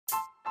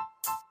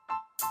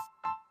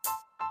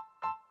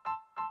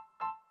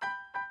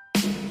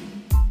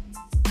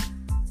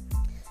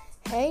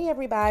Hey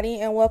everybody,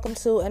 and welcome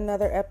to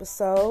another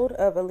episode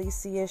of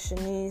Alicia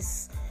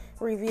Shanice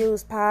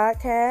Reviews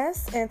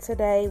Podcast. And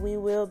today we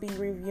will be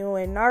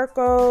reviewing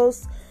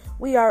Narcos.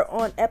 We are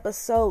on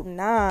episode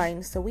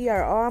 9, so we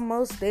are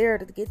almost there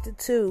to get to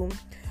 2.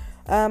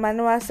 I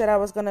know I said I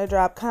was going to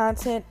drop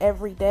content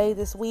every day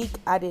this week.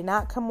 I did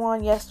not come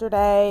on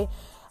yesterday.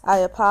 I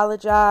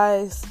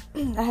apologize.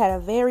 I had a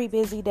very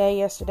busy day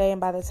yesterday,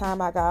 and by the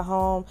time I got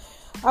home,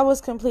 I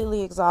was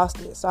completely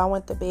exhausted. So I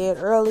went to bed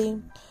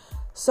early.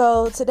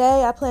 So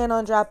today I plan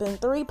on dropping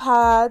 3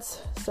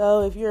 pods.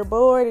 So if you're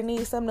bored and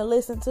need something to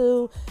listen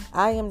to,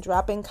 I am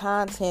dropping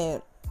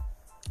content.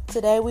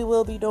 Today we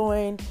will be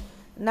doing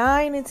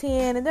 9 and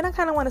 10, and then I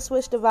kind of want to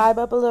switch the vibe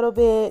up a little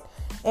bit.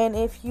 And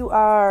if you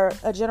are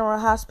a General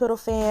Hospital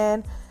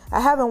fan, I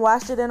haven't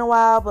watched it in a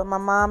while, but my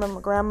mom and my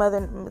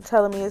grandmother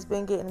telling me it's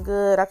been getting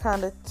good. I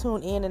kind of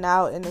tune in and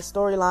out, and the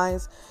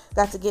storylines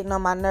got to getting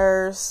on my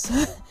nerves.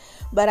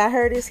 But I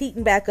heard it's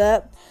heating back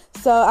up.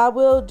 So I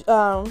will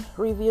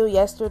review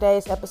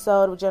yesterday's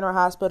episode of General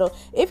Hospital.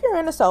 If you're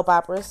into soap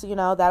operas,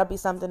 that'll be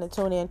something to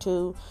tune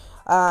into.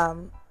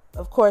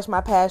 Of course, my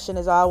passion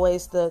is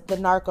always the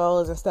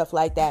Narcos and stuff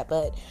like that.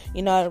 But,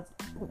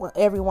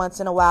 every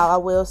once in a while, I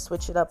will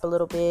switch it up a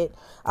little bit.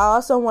 I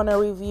also want to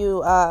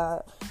review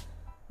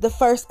the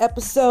first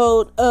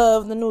episode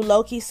of the new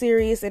Loki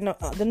series and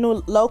the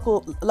new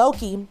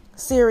Loki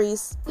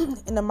series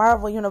in the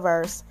Marvel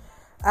universe.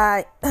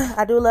 I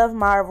do love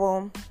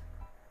Marvel.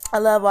 I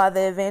love all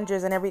the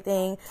Avengers and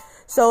everything.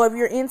 So if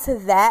you're into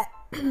that,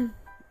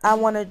 I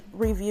want to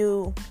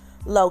review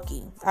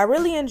Loki. I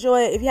really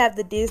enjoy it. If you have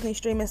the Disney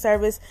streaming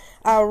service,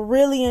 I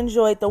really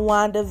enjoyed the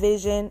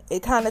WandaVision.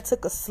 It kind of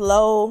took a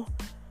slow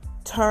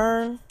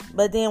turn,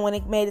 but then when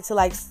it made it to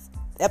like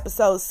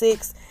episode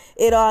 6,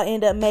 it all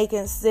ended up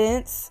making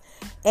sense.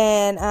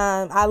 And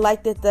I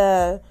liked that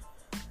the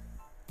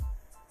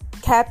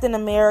Captain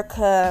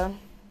America,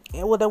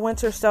 the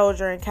Winter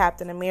Soldier and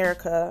Captain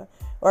America,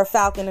 or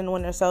Falcon and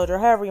Winter Soldier,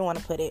 however you want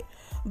to put it.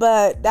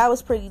 But that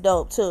was pretty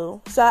dope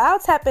too. So I'll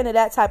tap into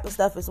that type of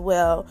stuff as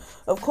well.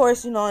 Of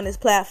course, on this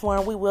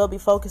platform, we will be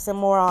focusing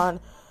more on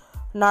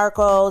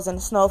Narcos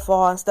and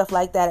Snowfall and stuff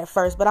like that at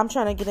first. But I'm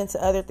trying to get into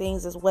other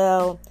things as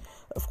well.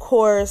 Of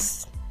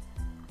course,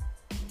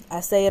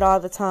 I say it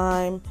all the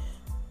time.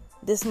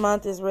 This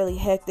month is really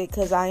hectic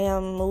because I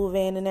am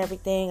moving and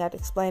everything. I'd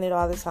explain it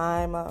all the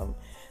time.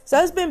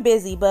 So it's been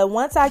busy, but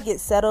once I get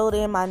settled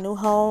in my new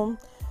home,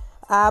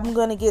 I'm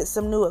going to get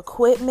some new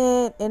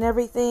equipment and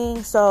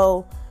everything.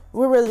 So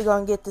we're really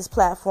going to get this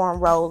platform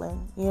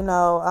rolling, and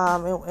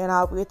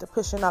I'll get to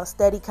pushing out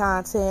steady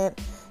content,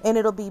 and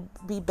it'll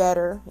be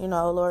better,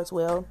 Lord's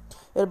will.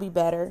 It'll be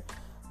better.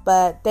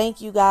 But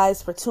thank you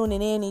guys for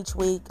tuning in each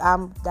week.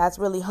 That's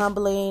really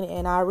humbling,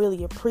 and I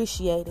really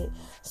appreciate it.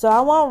 So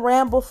I won't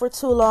ramble for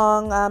too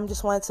long.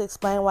 Just wanted to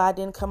explain why I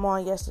didn't come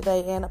on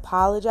yesterday and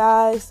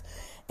apologize.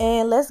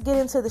 And let's get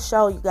into the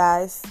show, you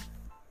guys.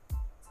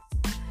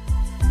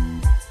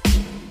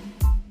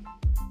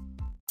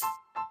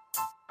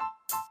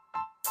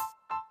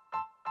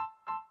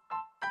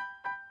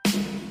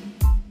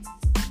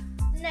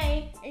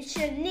 Name is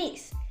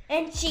Shanice,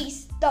 and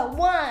she's the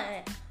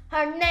one.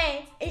 Her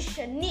name is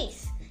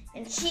Shanice,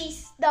 and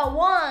she's the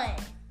one.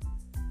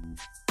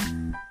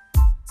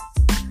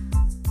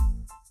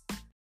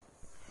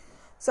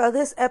 So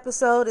this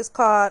episode is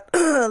called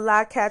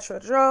La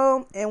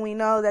Catedral, and we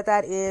know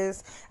that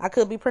is, I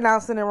could be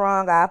pronouncing it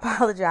wrong, I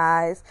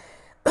apologize.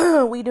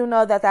 We do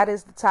know that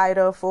is the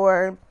title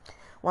for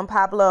when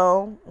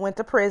Pablo went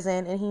to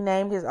prison, and he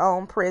named his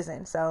own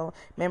prison. So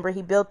remember,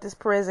 he built this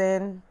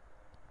prison,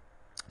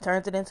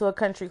 turned it into a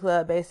country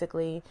club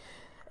basically,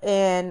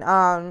 and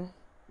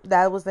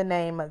that was the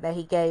name that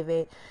he gave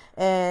it.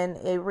 And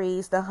it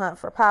reads, the hunt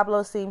for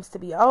Pablo seems to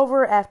be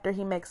over after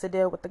he makes a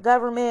deal with the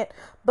government,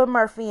 but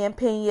Murphy and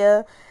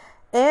Pena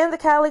and the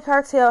Cali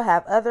cartel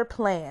have other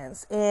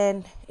plans.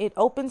 And it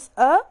opens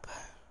up.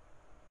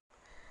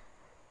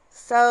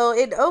 So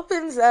it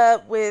opens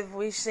up with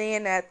we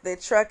seeing that the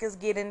truck is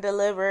getting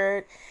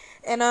delivered.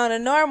 And on a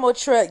normal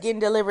truck getting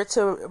delivered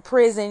to a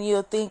prison,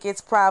 you'll think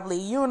it's probably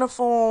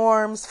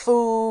uniforms,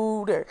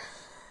 food, or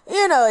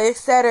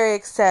etc.,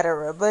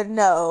 etc. But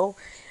no.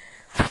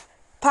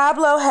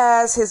 Pablo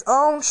has his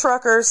own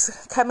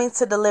truckers coming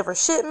to deliver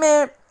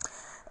shipment,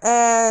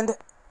 and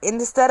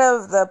instead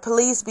of the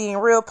police being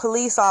real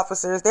police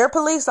officers, they're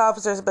police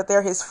officers, but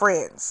they're his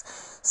friends.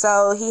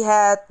 So he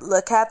had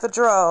the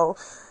Catedral.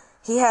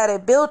 He had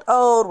it built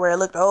old, where it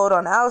looked old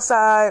on the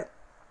outside,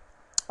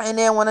 and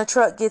then when a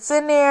truck gets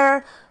in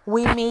there,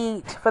 we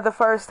meet for the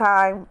first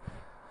time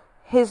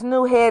his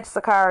new head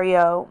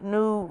Sicario,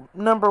 new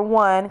number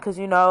 1, because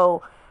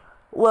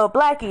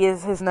Blackie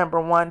is his number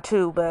 1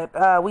 too,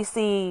 but we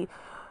see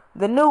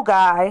the new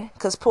guy,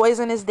 because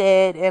Poison is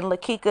dead, and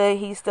Lakika,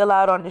 he's still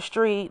out on the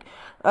street,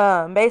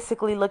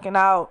 basically looking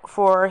out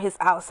for his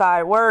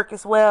outside work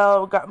as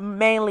well,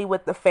 mainly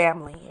with the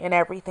family and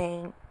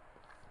everything.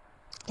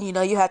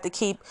 You have to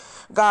keep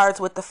guards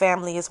with the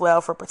family as well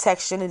for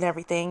protection and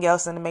everything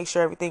else, and to make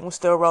sure everything was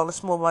still rolling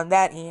smooth on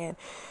that end.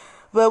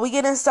 But we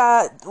get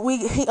inside.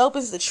 He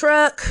opens the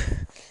truck,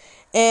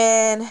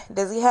 and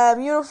does he have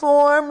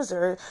uniforms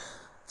or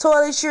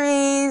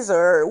toiletries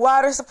or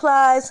water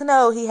supplies?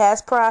 No, he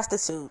has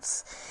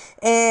prostitutes.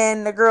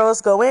 And the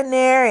girls go in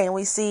there, and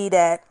we see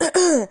that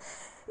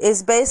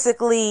it's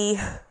basically,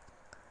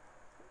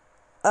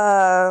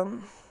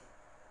 you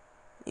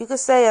could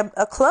say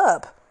a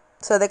club.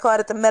 So they called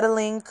it the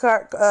Medellin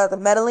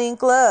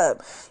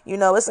Club. You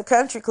know, it's a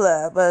country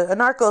club, a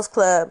Narcos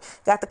club.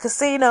 Got the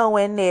casino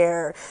in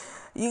there.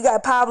 You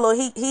got Pablo.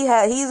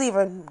 He's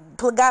even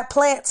got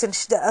plants and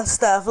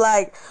stuff.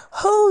 Like,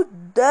 who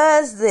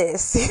does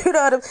this? You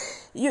know what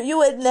you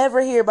would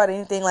never hear about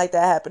anything like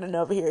that happening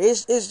over here.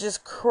 It's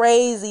just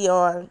crazy.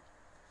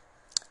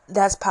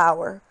 That's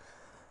power.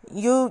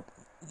 You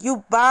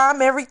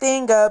bomb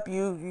everything up.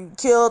 You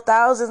kill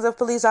thousands of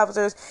police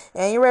officers,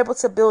 and you're able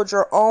to build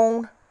your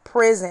own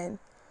prison.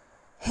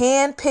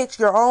 Handpick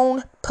your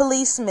own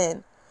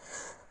policemen.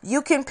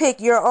 You can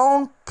pick your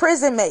own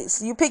prison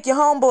mates. You pick your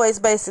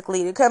homeboys,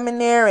 basically, to come in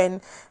there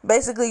and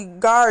basically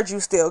guard you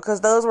still,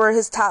 because those were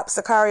his top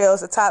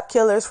sicarios, the top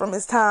killers from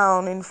his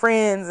town and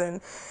friends,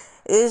 and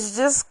it's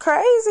just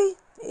crazy.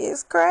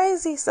 It's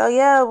crazy. So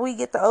yeah, we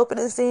get the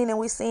opening scene, and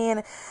we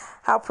seeing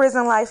how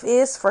prison life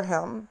is for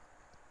him.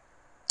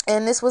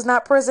 And this was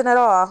not prison at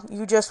all.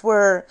 You just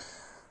were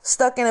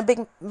stuck in a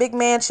big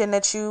mansion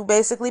that you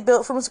basically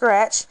built from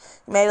scratch.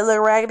 You made it look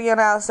raggedy on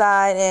the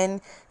outside, and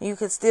you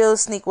could still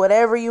sneak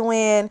whatever you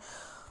in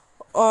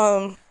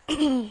through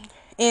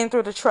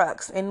the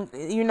trucks. And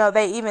you know,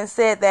 they even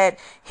said that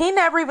he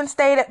never even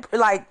stayed at,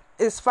 like,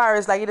 as far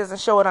as, like, it doesn't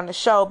show it on the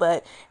show,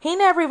 but he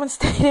never even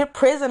stayed in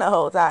prison the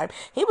whole time.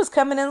 He was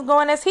coming and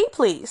going as he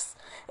pleased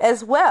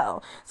as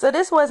well. So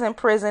this wasn't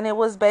prison. It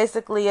was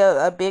basically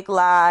a big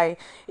lie.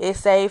 It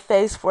saved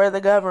face for the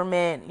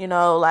government, you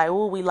know, like,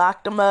 oh, we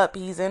locked him up,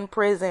 he's in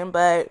prison,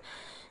 but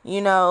you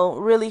know,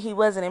 really he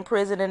wasn't in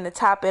prison. And to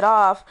top it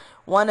off,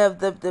 one of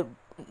the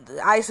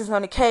icing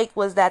on the cake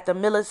was that the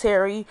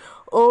military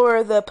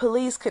or the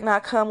police could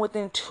not come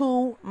within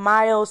 2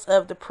 miles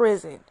of the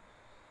prison.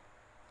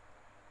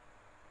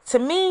 To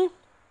me,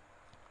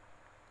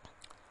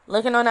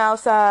 looking on the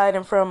outside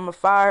and from a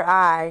far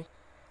eye,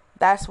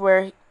 that's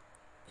where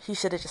he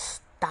should have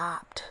just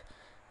stopped,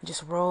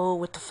 just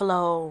rolled with the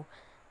flow,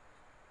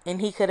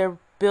 and he could have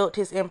built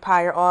his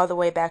empire all the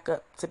way back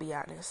up, to be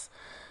honest.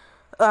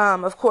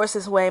 Of course,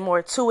 there's way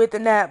more to it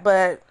than that,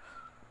 but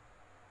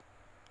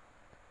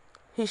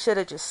he should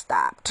have just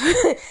stopped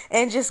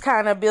and just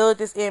kind of build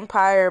this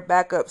empire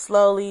back up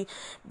slowly.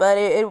 But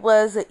it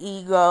was an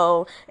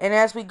ego. And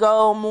as we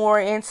go more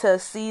into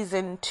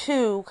season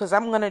 2, because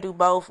I'm going to do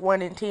both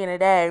 1 and 10 a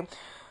day,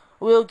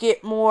 we'll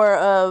get more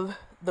of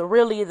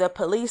the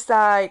police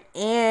side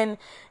and,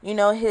 you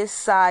know, his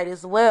side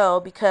as well.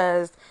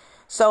 Because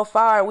so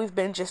far we've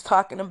been just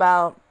talking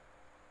about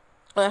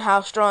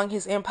how strong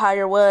his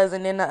empire was,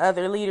 and then the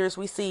other leaders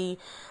we see,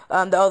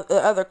 the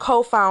other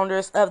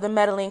co-founders of the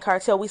Medellin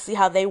cartel, we see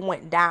how they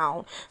went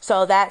down.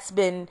 So that's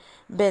been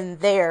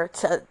there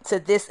to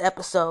this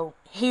episode.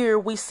 Here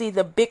we see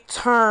the big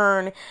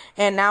turn,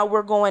 and now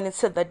we're going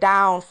into the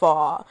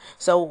downfall.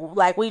 So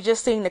like, we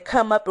just seen the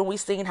come up, and we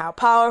seen how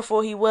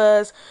powerful he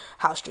was,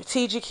 how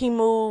strategic he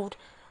moved.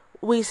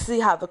 We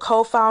see how the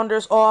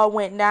co-founders all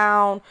went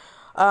down.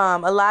 A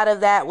lot of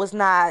that was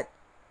not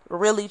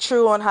really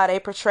true on how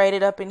they portrayed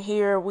it up in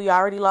here. We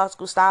already lost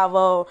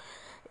Gustavo.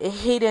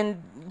 He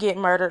didn't get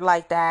murdered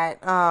like that.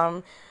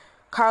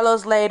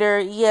 Carlos later,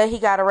 yeah, he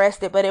got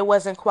arrested, but it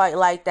wasn't quite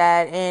like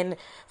that. And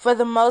for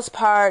the most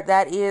part,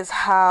 that is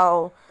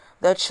how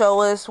the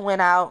Choas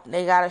went out.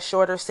 They got a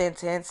shorter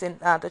sentence, and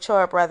the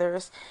Choa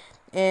brothers,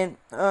 and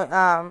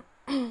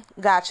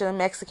Gotcha, the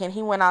Mexican,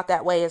 he went out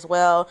that way as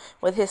well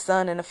with his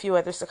son and a few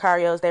other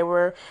sicarios. They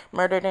were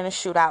murdered in a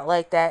shootout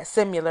like that.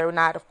 Similar,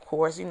 not of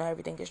course, you know,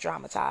 everything is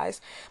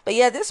dramatized. But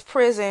yeah, this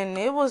prison,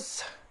 it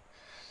was...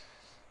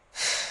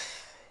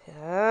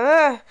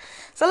 So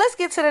let's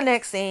get to the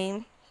next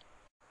scene.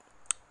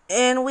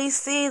 And we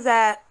see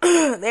that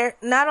they're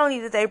not only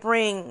did they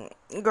bring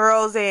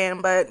girls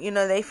in, but, you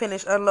know, they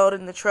finished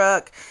unloading the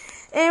truck.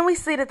 And we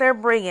see that they're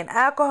bringing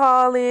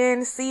alcohol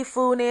in,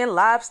 seafood in,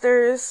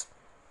 lobsters.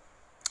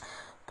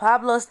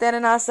 Pablo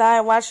standing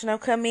outside watching them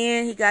come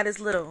in. He got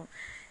his little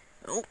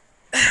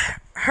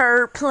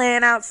herb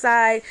plant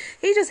outside.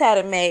 He just had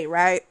it made,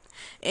 right?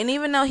 And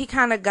even though he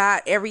kind of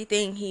got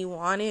everything he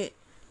wanted,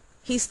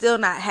 he's still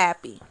not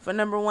happy. For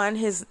number one,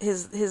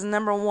 his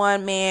number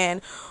one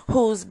man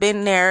who's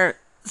been there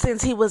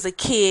since he was a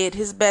kid,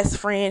 his best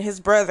friend, his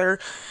brother,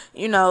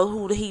 you know,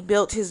 who he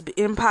built his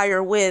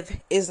empire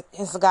with,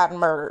 has gotten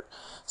murdered.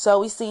 So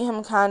we see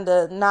him kind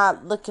of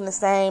not looking the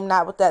same,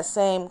 not with that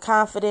same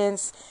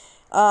confidence.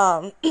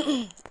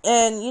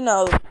 And you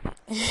know,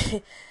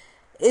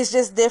 it's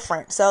just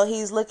different. So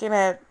he's looking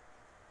at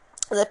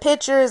the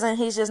pictures, and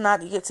he's just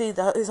not, you can see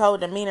his whole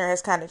demeanor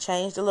has kind of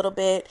changed a little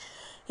bit.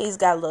 He's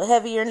got a little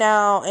heavier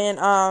now,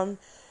 and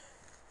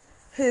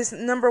his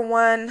number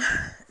one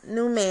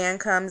new man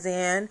comes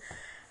in,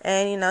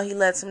 and you know, he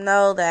lets him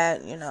know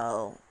that, you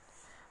know,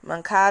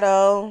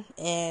 Mercado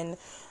and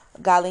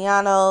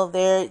Galliano,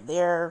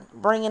 they're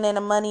bringing in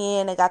the money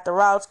in. They got the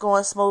routes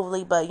going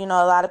smoothly, but a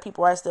lot of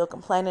people are still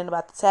complaining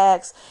about the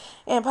tax.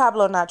 And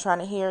Pablo not trying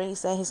to hear it. He's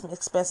saying his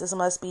expenses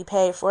must be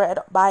paid for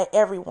by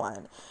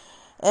everyone.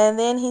 And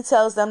then he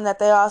tells them that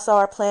they also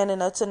are planning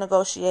to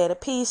negotiate a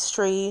peace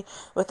treaty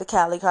with the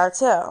Cali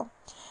cartel.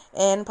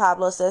 And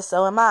Pablo says,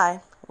 so am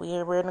I.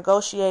 We're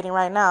negotiating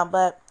right now,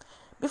 but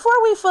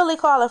before we fully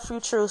call a few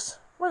truce,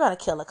 we're going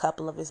to kill a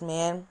couple of his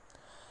men.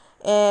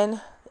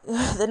 And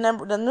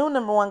the new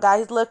number one guy,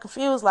 he's a little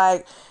confused,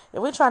 like,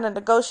 if we're trying to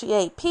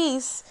negotiate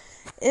peace,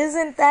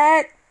 isn't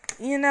that,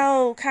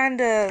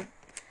 kind of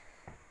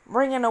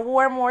bringing the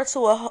war more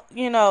to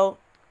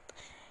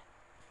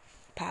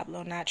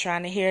Pablo not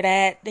trying to hear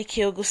that. They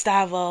killed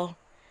Gustavo.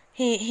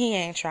 He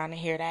ain't trying to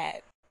hear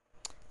that.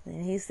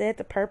 And he said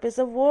the purpose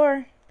of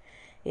war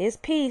is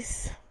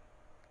peace.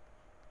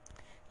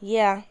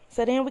 Yeah.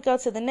 So then we go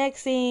to the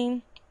next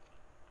scene,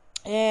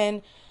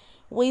 and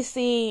we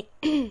see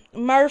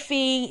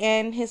Murphy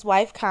and his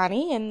wife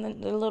Connie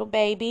and the little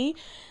baby.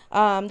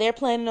 They're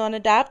planning on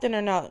adopting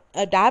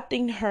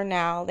her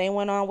now. They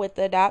went on with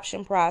the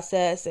adoption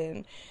process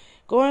and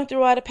going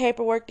through all the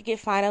paperwork to get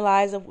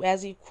finalized.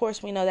 As of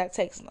course we know that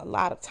takes a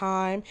lot of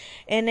time,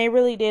 and they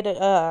really did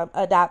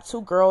adopt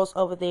two girls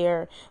over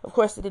there. Of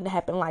course it didn't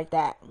happen like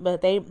that,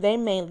 but they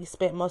mainly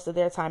spent most of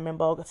their time in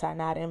Bogota,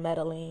 not in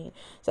Medellin,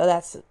 so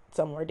that's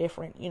somewhere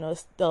different.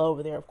 It's still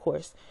over there, of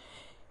course.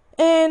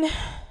 And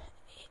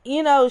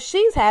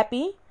she's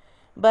happy,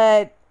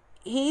 but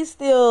he's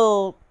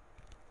still,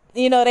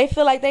 they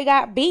feel like they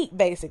got beat,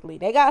 basically.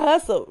 They got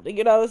hustled,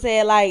 what I'm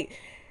saying? Like,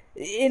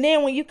 and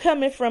then when you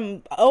coming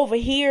from over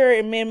here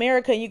in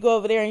America, you go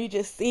over there and you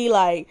just see,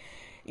 like,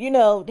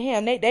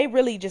 damn, they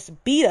really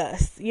just beat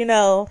us,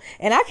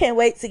 And I can't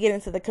wait to get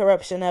into the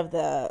corruption of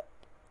the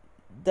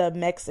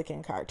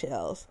Mexican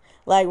cartels.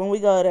 Like, when we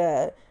go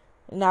to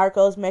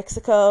Narcos,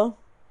 Mexico,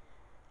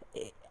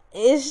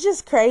 it's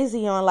just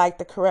crazy on, like,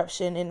 the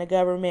corruption in the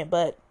government.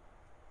 But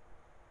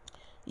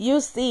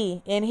you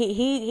see, and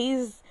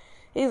he's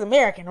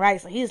American, right?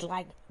 So he's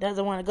like,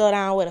 doesn't want to go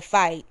down with a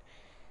fight.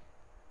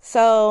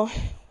 So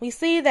we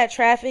see that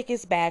traffic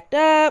is backed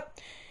up.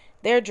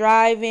 They're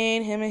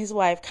driving, him and his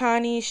wife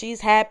Connie.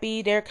 She's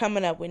happy. They're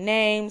coming up with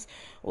names.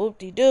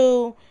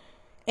 Whoop-de-doo.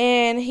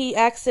 And he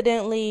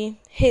accidentally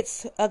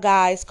hits a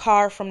guy's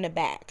car from the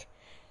back.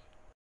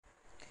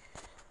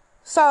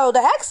 So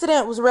the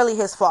accident was really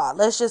his fault.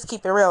 Let's just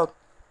keep it real.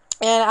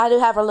 And I do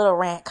have a little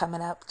rant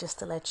coming up, just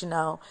to let you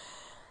know.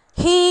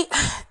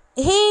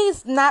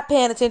 He's not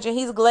paying attention.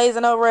 He's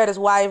glazing over at his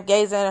wife,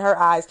 gazing in her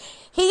eyes.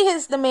 He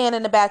hits the man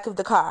in the back of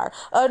the car.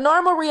 A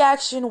normal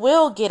reaction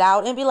will get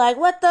out and be like,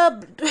 what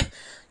the...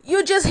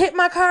 You just hit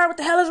my car. What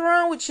the hell is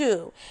wrong with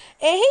you?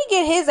 And he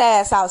get his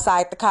ass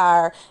outside the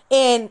car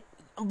and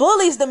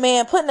bullies the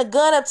man, putting a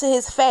gun up to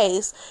his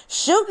face,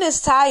 shooting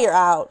his tire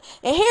out.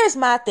 And here's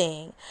my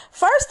thing.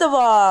 First of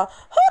all,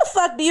 who the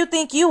fuck do you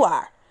think you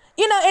are?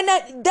 And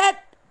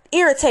that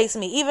irritates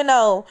me, even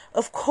though,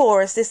 of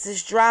course, this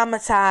is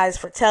dramatized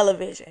for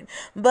television.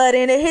 But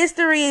in the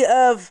history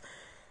of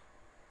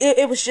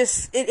it was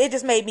just it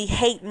just made me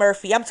hate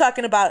Murphy. I'm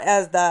talking about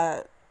as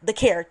the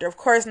character, of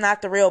course,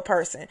 not the real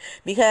person,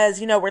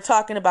 because we're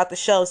talking about the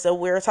show, so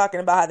we're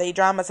talking about how they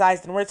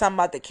dramatized, and we're talking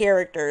about the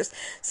characters.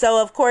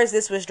 So of course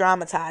this was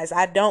dramatized.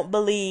 I don't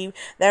believe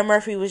that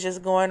Murphy was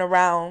just going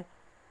around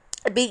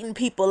beating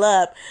people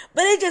up,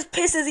 but it just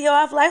pisses you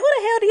off. Like, who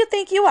the hell do you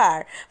think you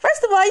are?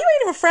 First of all, you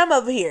ain't even from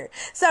over here,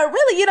 so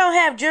really you don't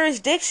have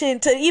jurisdiction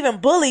to even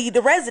bully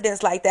the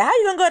residents like that. How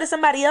you gonna go to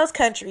somebody else's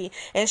country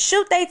and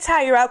shoot their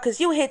tire out because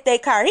you hit their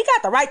car? He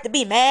got the right to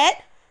be mad.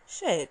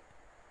 Shit.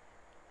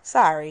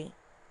 Sorry,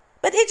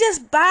 but it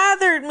just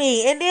bothered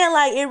me. And then,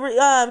 like,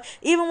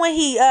 even when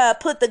he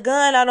put the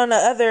gun out on the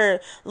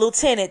other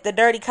lieutenant, the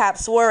dirty cop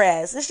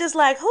Suarez, it's just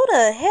like, who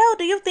the hell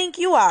do you think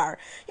you are?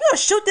 You gonna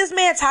shoot this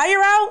man's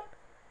tire out?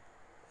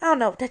 I don't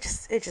know.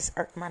 It just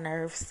irked my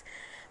nerves.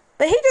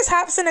 But he just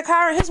hops in the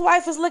car, and his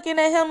wife is looking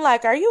at him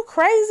like, are you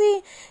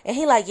crazy? And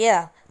he like,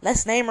 yeah,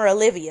 let's name her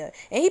Olivia.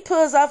 And he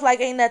pulls off like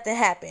ain't nothing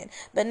happened.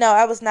 But no,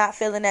 I was not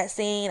feeling that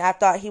scene. I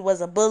thought he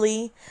was a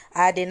bully.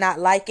 I did not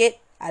like it.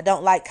 I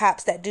don't like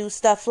cops that do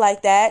stuff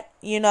like that,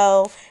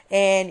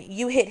 and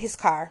you hit his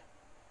car,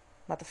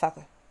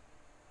 motherfucker.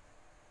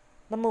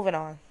 But moving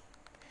on.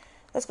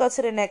 Let's go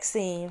to the next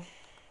scene.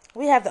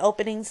 We have the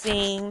opening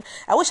scene.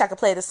 I wish I could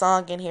play the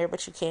song in here,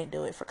 but you can't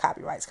do it for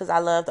copyrights, because I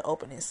love the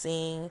opening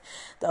scene,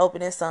 the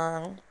opening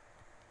song.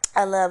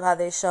 I love how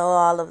they show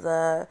all of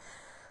the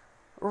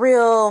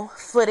real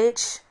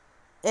footage,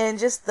 and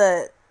just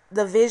the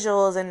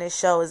visuals in this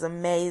show is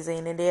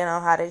amazing. And then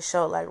on how they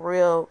show, like,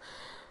 real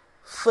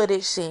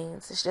footage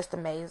scenes. It's just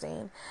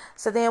amazing.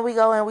 So then we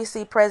go and we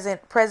see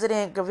President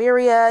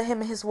Gaviria,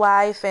 him and his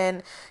wife,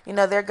 and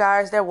their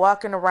guards, they're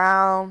walking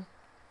around,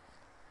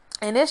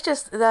 and it's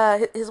just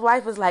his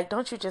wife was like,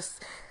 don't you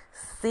just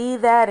see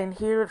that and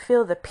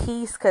feel the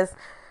peace? Because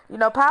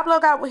Pablo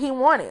got what he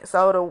wanted,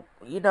 so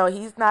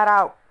he's not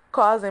out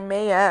causing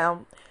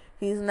mayhem.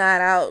 He's not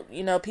out,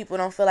 people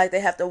don't feel like they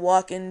have to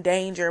walk in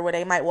danger where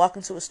they might walk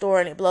into a store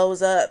and it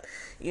blows up,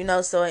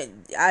 so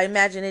I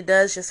imagine it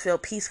does just feel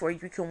peaceful. You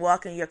can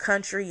walk in your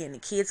country and the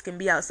kids can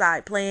be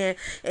outside playing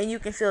and you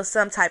can feel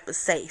some type of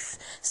safe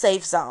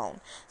zone.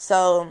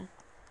 So,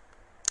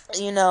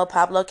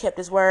 Pablo kept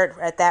his word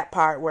at that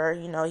part where,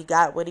 he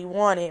got what he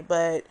wanted,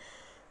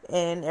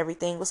 and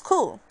everything was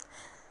cool.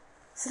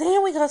 So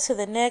then we go to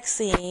the next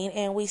scene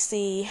and we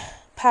see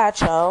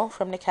Pacho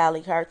from the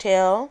Cali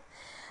Cartel.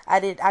 I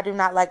do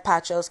not like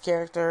Pacho's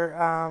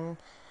character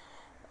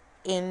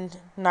in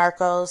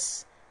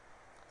Narcos,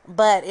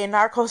 but in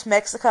Narcos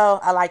Mexico,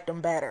 I liked him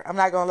better. I'm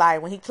not gonna lie.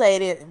 When he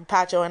played it in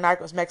Pacho in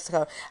Narcos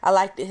Mexico, I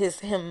liked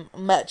him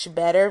much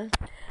better.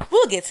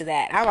 We'll get to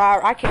that.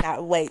 I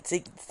cannot wait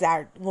to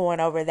start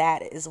going over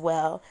that as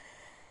well.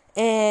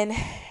 And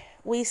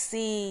we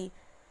see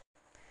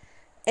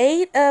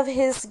 8 of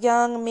his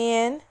young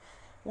men.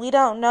 We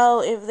don't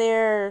know if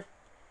they're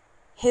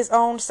his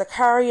own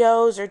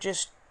sicarios or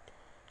just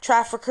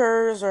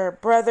traffickers or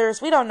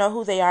brothers. We don't know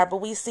who they are,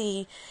 but we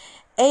see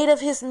 8 of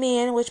his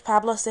men, which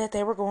Pablo said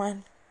they were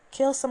going to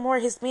kill some more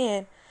of his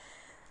men.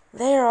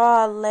 They are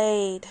all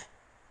laid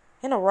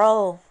in a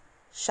row,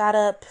 shot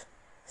up,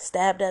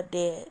 stabbed up,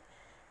 dead.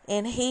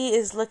 And he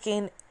is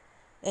looking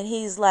and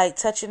he's like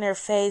touching their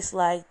face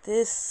like,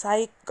 this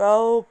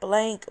psycho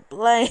blank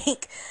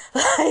blank.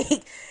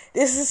 Like,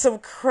 this is some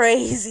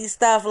crazy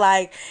stuff.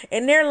 Like,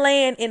 and they're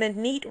laying in a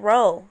neat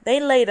row. They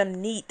laid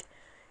them neat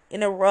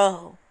in a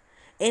row.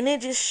 And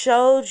it just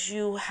showed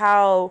you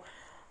how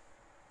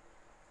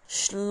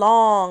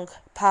long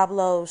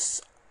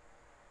Pablo's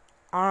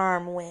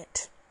arm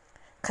went.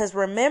 Because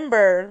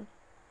remember,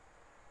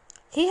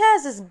 he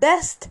has his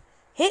best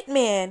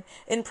hitman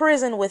in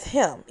prison with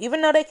him,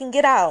 even though they can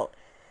get out.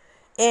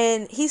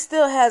 And he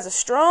still has a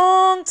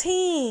strong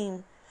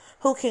team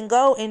who can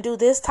go and do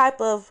this type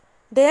of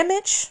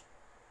damage.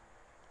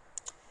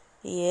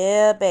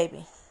 Yeah,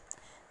 baby.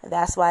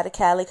 That's why the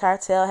Cali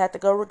Cartel had to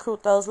go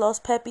recruit those Los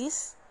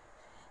Pepis.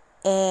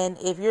 And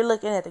if you're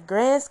looking at the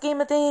grand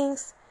scheme of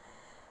things,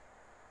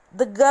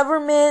 the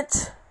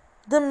government,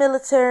 the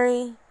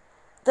military,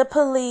 the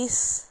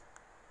police,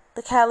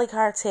 the Cali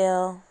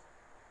Cartel,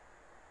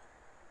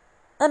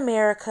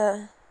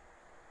 America,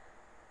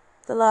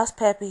 the Los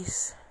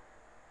Pepis,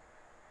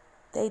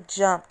 they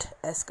jumped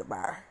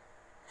Escobar.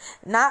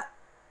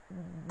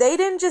 They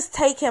didn't just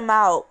take him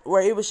out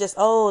where it was just,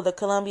 the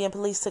Colombian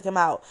police took him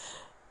out.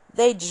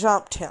 They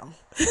jumped him.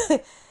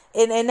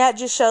 And that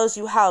just shows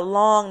you how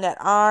long that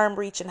arm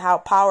reach and how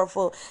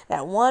powerful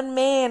that one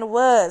man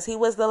was. He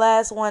was the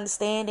last one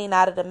standing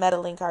out of the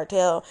Medellin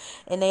cartel.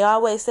 And they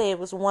always say it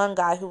was one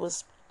guy who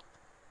was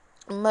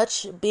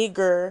much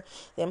bigger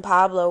than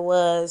Pablo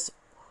was.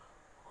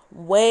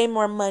 Way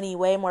more money,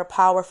 way more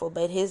powerful.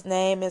 But his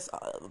name is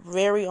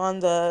very on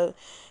the,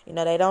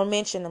 they don't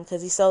mention him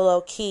because he's so low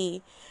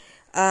key.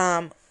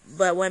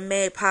 But what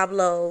made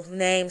Pablo's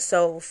name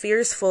so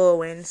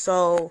fearful and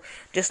so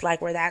just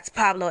like where that's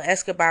Pablo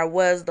Escobar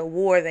was the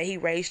war that he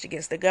waged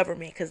against the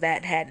government, because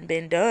that hadn't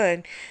been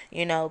done,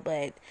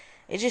 but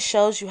it just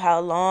shows you how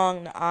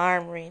long the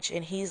arm reached,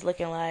 and he's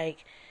looking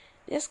like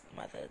this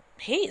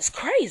he is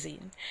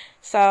crazy.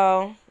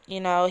 So,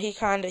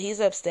 he's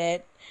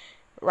upset,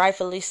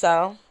 rightfully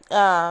so.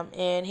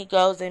 And he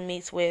goes and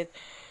meets with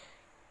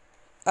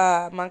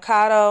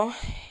Mancado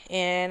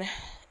and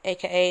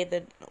aka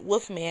the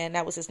Wolfman,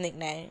 that was his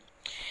nickname,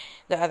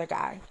 the other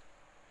guy.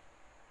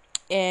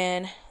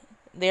 And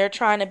they're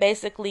trying to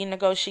basically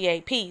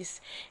negotiate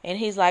peace. And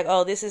he's like,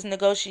 this is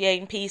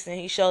negotiating peace. And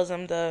he shows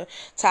him the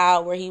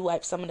towel where he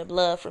wiped some of the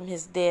blood from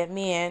his dead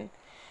men.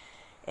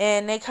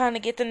 And they kind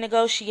of get to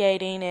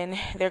negotiating, and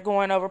they're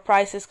going over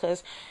prices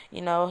because,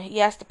 he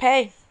has to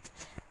pay.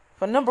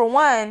 But number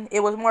one, it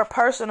was more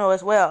personal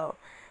as well.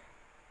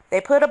 They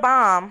put a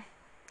bomb,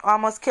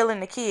 almost killing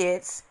the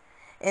kids.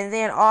 And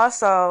then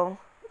also,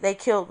 they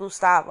killed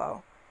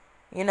Gustavo.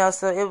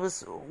 So it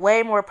was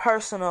way more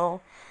personal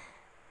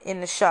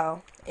in the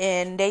show.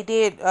 And they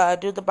did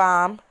do the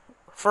bomb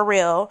for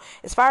real.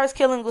 As far as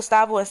killing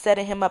Gustavo and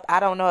setting him up, I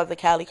don't know if the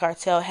Cali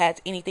Cartel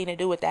had anything to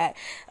do with that.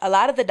 A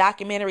lot of the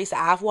documentaries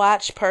I've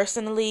watched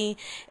personally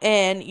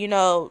and,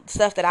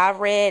 stuff that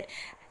I've read,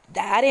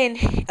 I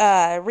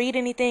didn't read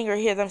anything or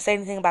hear them say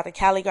anything about the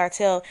Cali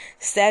Cartel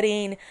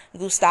setting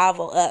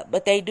Gustavo up.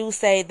 But they do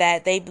say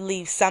that they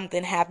believe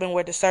something happened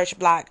where the search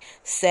block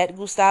set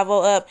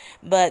Gustavo up.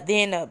 But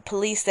then the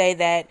police say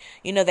that,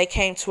 they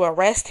came to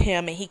arrest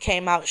him and he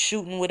came out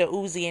shooting with a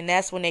Uzi, and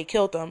that's when they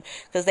killed him.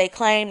 Because they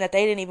claim that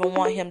they didn't even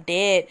want him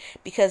dead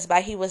because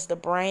he was the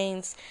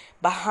brains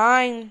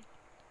behind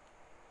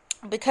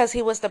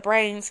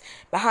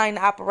the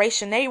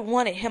operation. They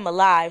wanted him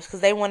alive because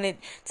they wanted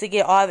to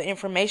get all the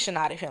information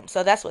out of him.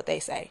 So that's what they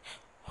say.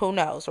 Who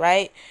knows,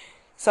 right?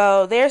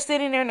 So they're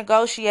sitting there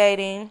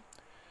negotiating.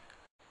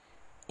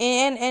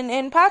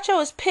 And Pacho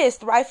is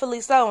pissed,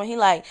 rightfully so. And he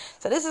like,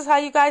 so this is how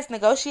you guys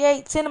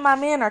negotiate? 10 of my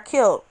men are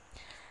killed.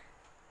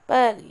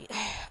 But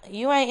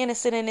you ain't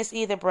innocent in this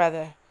either,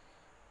 brother.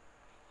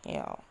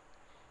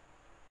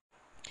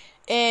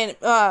 And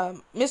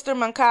Mr.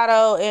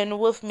 Mankato and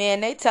Wolfman,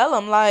 they tell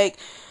him, like,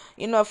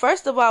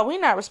 first of all, we're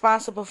not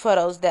responsible for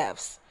those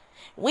deaths.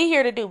 We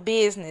here to do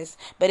business.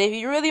 But if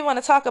you really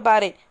want to talk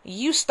about it,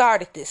 you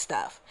started this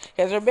stuff.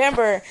 Because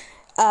remember,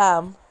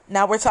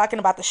 now we're talking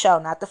about the show,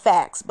 not the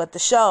facts, but the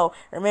show.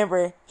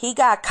 Remember, he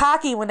got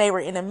cocky when they were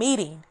in a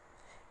meeting.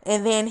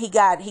 And then he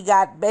got his,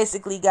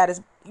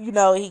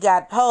 he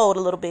got hold a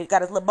little bit,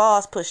 got his little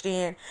balls pushed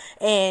in.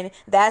 And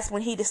that's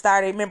when he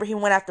decided, remember, he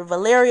went after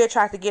Valeria,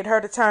 tried to get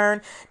her to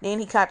turn. Then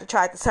he tried to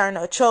turn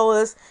to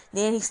Ochoa's.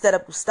 Then he set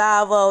up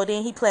Gustavo.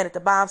 Then he planted the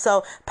bomb.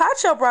 So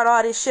Pacho brought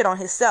all this shit on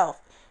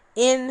himself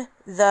in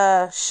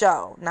the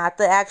show, not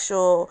the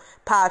actual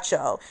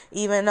Pacho.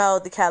 Even though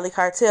the Cali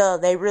Cartel,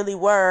 they really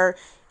were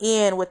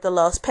in with the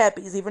Los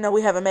Pepis. Even though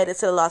we haven't made it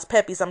to the Los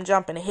Pepis, I'm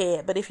jumping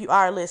ahead. But if you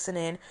are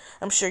listening,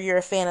 I'm sure you're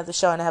a fan of the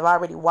show and have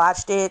already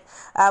watched it.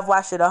 I've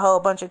watched it a whole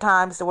bunch of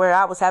times to where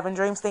I was having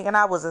dreams thinking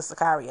I was a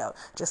Sicario.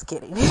 Just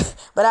kidding.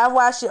 But I've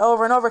watched it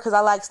over and over because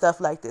I like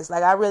stuff like this.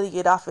 Like, I really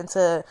get off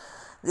into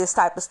this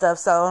type of stuff.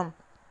 So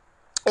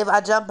if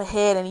I jump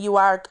ahead and you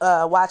are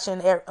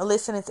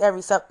listening to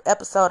every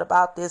episode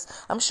about this,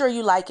 I'm sure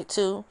you like it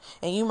too,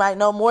 and you might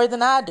know more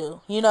than I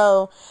do.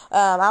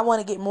 I want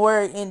to get more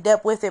in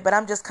depth with it, but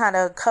I'm just kind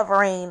of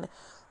covering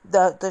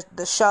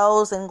the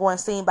shows and going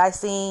scene by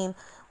scene.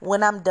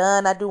 When I'm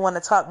done, I do want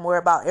to talk more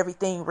about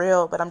everything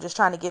real, but I'm just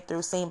trying to get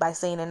through scene by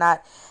scene and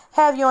not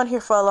have you on here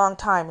for a long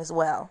time as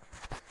well.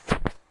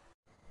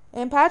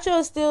 And Pacho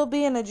is still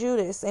being a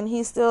Judas, and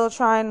he's still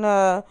trying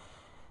to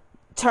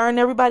turn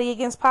everybody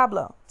against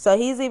Pablo. So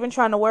he's even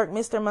trying to work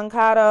Mr.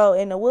 Mankato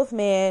and the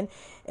Wolfman,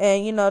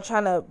 and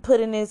trying to put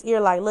in his ear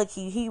like, look,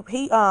 he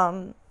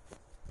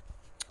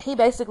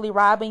basically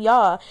robbing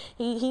y'all.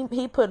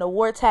 He putting a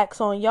war tax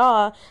on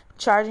y'all,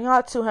 charging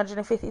y'all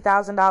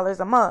 $250,000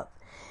 a month.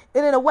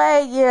 And in a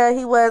way, yeah,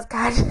 he was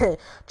kind of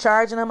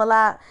charging them a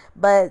lot,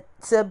 but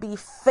to be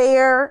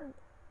fair,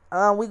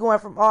 we going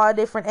from all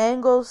different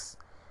angles,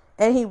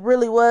 and he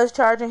really was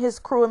charging his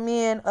crew of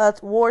men a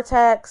war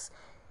tax.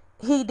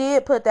 He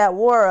did put that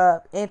war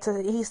up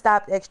until he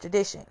stopped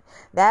extradition.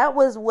 That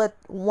was what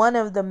one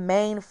of the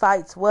main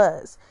fights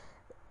was.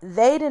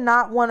 They did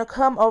not want to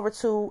come over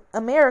to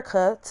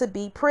America to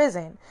be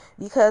prison,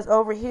 because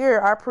over here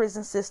our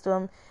prison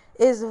system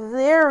is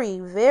very,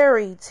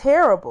 very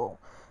terrible,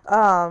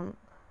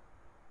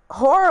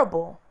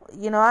 horrible.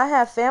 I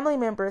have family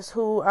members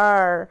who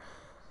are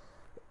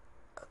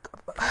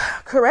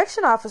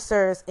correction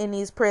officers in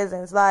these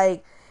prisons,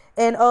 like.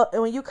 And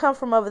when you come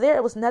from over there,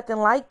 it was nothing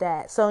like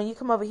that. So when you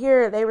come over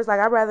here, they was like,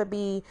 I'd rather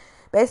be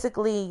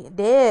basically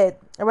dead.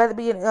 I'd rather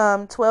be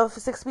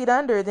 6 feet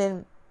under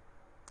than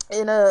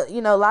in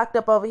locked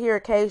up over here,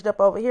 caged up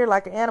over here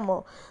like an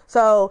animal.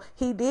 So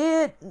he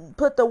did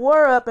put the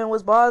war up and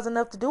was balls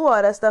enough to do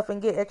all that stuff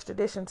and get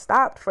extradition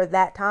stopped for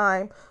that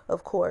time,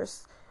 of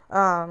course.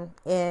 And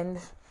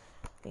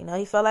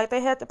he felt like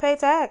they had to pay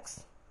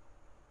tax.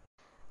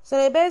 So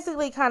they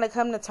basically kind of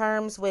come to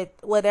terms with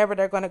whatever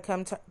they're going to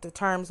come to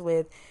terms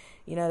with.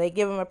 They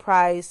give him a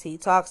price. He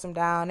talks them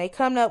down. They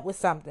come up with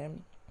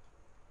something.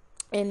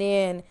 And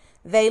then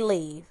they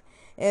leave.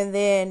 And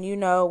then,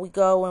 we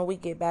go and we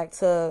get back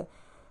to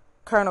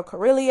Colonel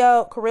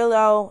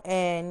Carrillo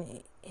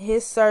and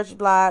his search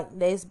block.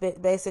 They've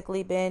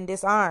basically been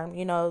disarmed.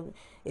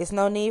 It's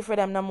no need for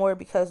them no more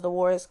because the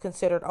war is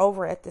considered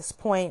over at this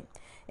point.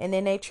 And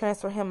then they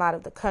transfer him out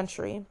of the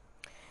country.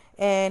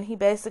 And he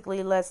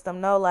basically lets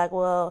them know, like,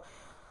 well,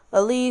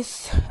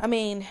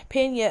 Pena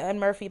and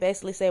Murphy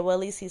basically say, well, at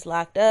least he's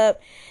locked up.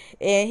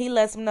 And he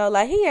lets them know,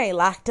 like, he ain't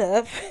locked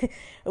up.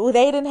 Well,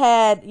 they didn't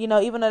had,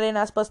 even though they're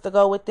not supposed to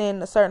go within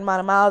a certain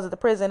amount of miles of the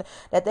prison,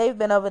 that they've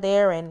been over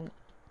there and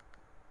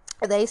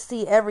they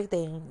see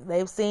everything.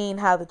 They've seen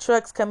how the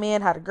trucks come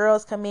in, how the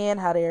girls come in,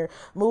 how they're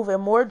moving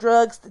more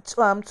drugs,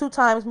 2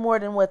 times more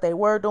than what they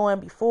were doing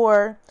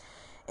before.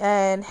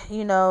 And,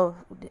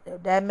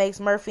 that makes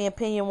Murphy and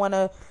Pena want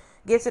to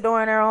get to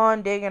doing their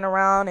own digging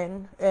around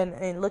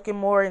and looking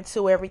more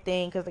into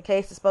everything, because the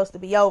case is supposed to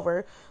be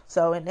over.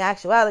 So in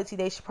actuality,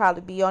 they should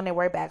probably be on their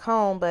way back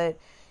home, but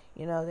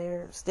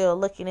they're still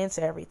looking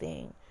into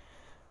everything.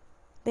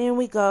 Then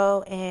we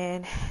go,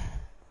 and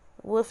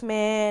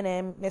Wolfman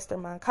and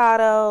Mr.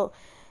 Mankato,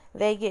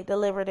 they get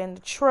delivered in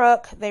the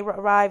truck. They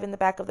arrive in the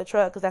back of the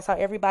truck because that's how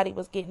everybody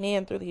was getting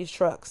in through these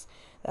trucks.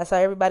 That's how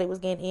everybody was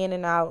getting in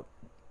and out,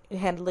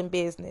 handling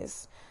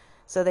business.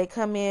 So they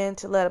come in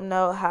to let them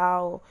know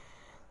how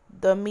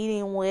the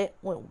meeting went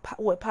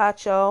with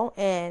Pacho,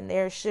 and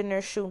they're sitting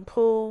there shooting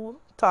pool,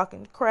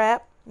 talking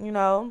crap,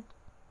 And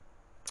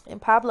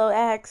Pablo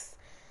asks,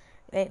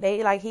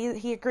 they like,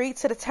 he agreed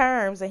to the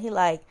terms, and he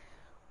like,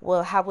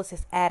 well, how was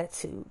his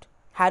attitude?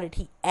 How did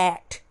he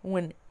act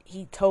when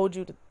he told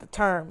you the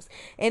terms?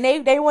 And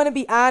they want to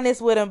be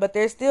honest with him, but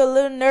they're still a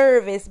little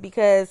nervous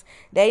because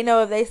they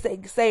know if they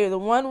say the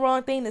one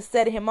wrong thing to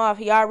set him off,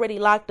 he already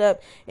locked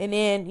up, and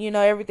then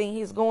everything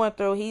he's going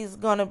through, he's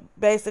gonna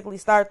basically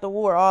start the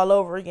war all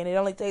over again. It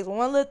only takes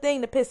one little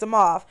thing to piss him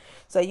off,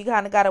 so you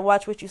kind of got to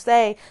watch what you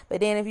say.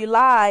 But then if you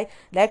lie,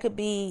 that could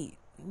be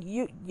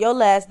your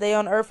last day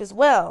on earth as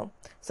well.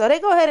 So they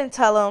go ahead and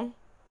tell him.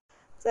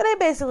 So they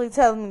basically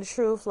tell him the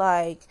truth,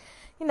 like,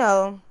 you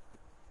know,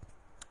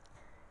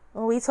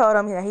 when we told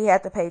him that he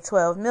had to pay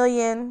 $12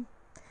 million,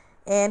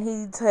 and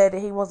he said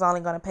that he was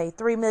only going to pay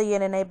 $3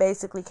 million, and they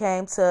basically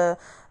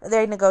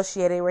they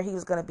negotiated where he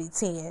was going to be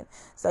 10.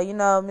 So, you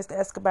know, Mr.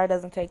 Escobar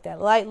doesn't take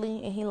that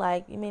lightly, and he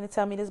like, you mean to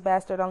tell me this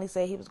bastard only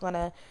said he was going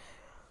to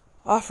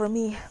offer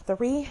me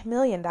 $3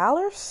 million?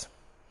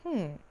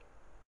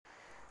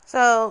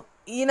 So,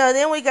 you know,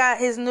 then we got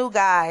his new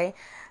guy,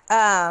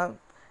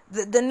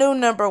 the new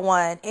number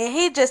one, and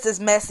he just as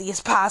messy as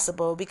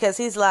possible, because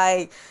he's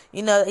like,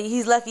 you know,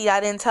 he's lucky I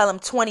didn't tell him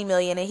 20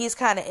 million, and he's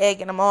kind of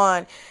egging him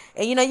on,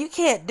 and you know, you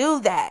can't do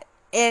that,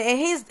 and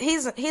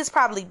he's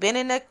probably been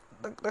in the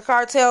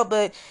cartel,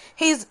 but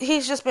he's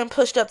just been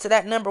pushed up to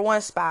that number one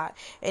spot.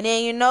 And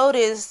then you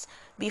notice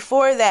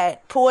before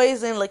that,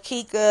 Poison,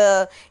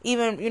 Lakika,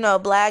 even, you know,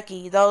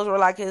 Blackie, those were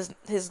like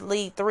his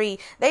lead three.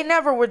 They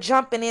never were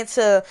jumping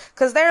into,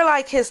 because they're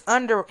like his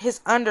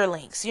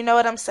underlings, you know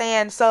what I'm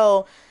saying?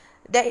 So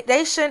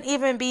they shouldn't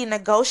even be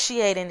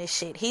negotiating this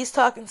shit. He's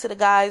talking to the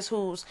guys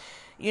who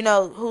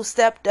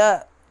stepped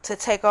up to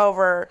take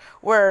over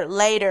where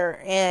Later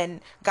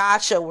and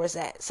Gotcha was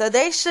at. So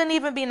they shouldn't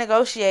even be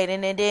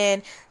negotiating. And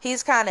then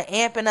he's kind of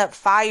amping up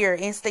fire,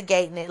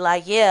 instigating it.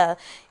 Like, yeah,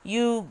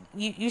 you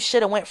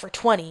should have went for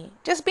 20.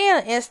 Just being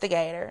an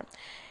instigator.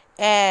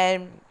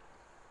 And,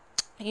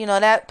 you know,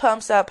 that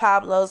pumps up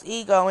Pablo's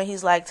ego. And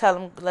he's like, tell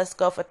him, let's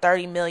go for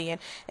 30 million.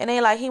 And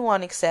they like, he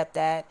won't accept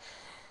that.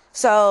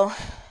 So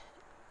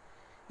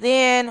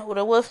then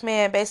the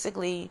Wolfman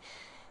basically,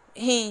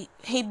 he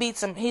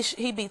beats him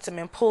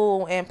in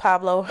pool, and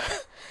Pablo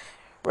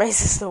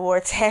raises the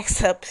war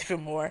tax up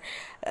even more.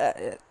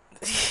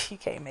 You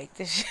can't make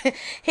this shit.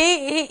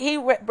 He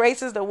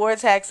raises the war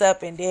tax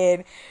up, and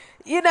then,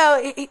 you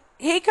know,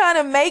 he kind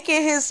of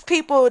making his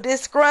people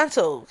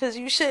disgruntled, because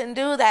you shouldn't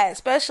do that.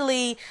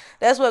 Especially,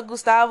 that's what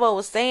Gustavo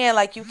was saying,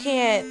 like, you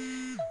can't.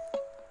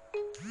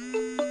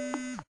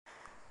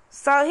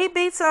 So he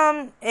beats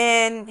him,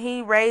 and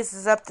he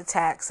raises up the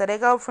tax. So they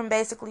go from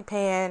basically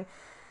paying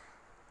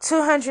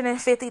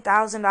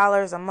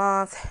 $250,000 a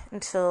month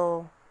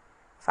until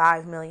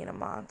 $5 million a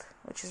month,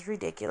 which is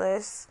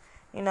ridiculous.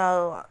 You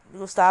know,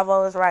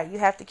 Gustavo is right. You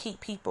have to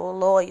keep people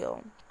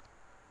loyal.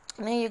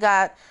 And then you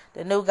got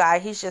the new guy.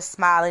 He's just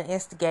smiling,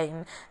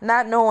 instigating,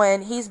 not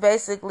knowing he's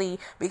basically,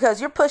 because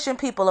you're pushing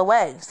people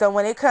away. So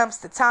when it comes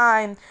to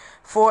time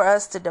for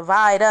us to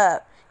divide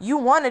up, you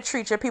want to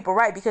treat your people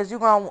right, because you're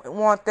going to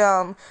want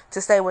them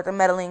to stay with the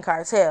Medellin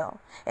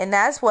cartel. And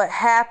that's what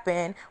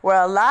happened,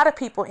 where a lot of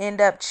people end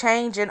up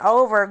changing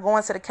over,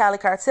 going to the Cali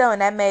cartel, and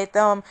that made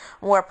them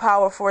more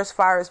powerful as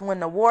far as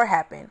when the war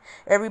happened.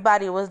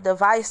 Everybody was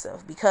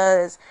divisive,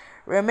 because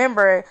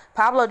remember,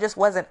 Pablo just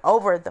wasn't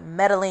over the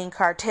Medellin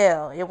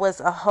cartel. It was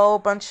a whole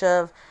bunch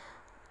of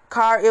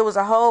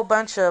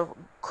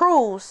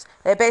crews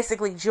that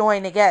basically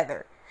joined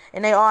together.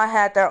 And they all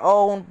had their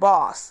own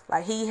boss.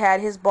 Like, he had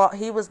his boss.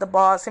 He was the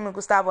boss. Him and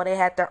Gustavo, they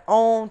had their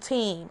own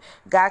team.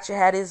 Gotcha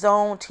had his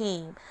own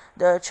team.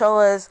 The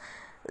Ochoas,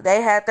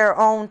 they had their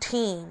own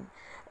team.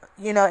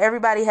 You know,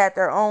 everybody had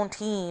their own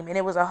team. And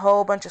it was a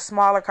whole bunch of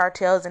smaller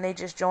cartels, and they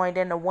just joined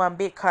into one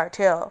big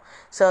cartel.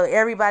 So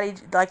everybody,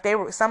 like,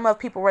 some of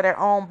people were their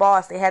own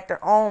boss. They had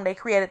they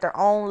created their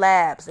own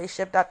labs. They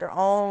shipped out their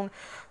own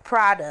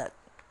product.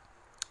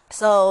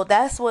 So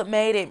that's what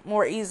made it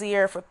more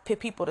easier for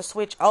people to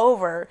switch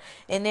over.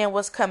 And then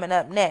what's coming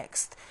up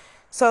next.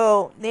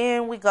 So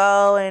then we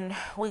go and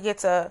we get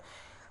to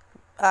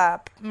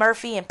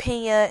Murphy and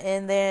Pena,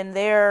 and then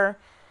they're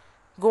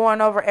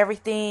going over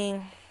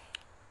everything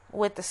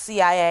with the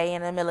CIA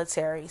and the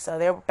military. So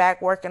they're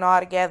back working all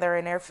together,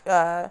 and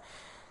they're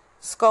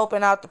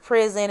scoping out the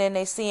prison, and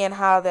they seeing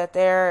how that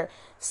they're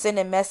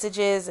sending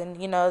messages,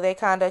 and, you know, they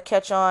kind of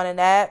catch on in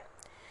that.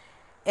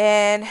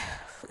 And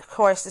of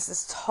course, this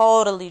is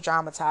totally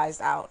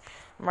dramatized out.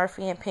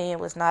 Murphy and Pena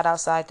was not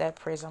outside that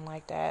prison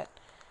like that.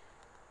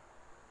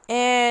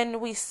 And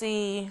we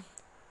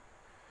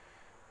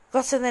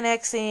go to the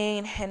next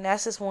scene, and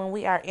that's just when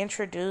we are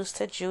introduced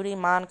to Judy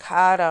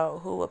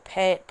Moncado, who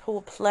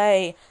will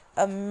play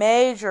a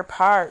major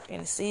part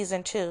in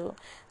season 2.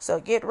 So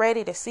get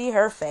ready to see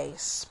her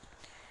face.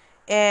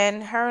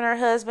 And her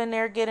husband,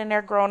 they're getting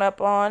their grown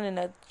up on in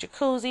a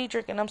jacuzzi,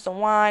 drinking them some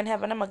wine,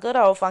 having them a good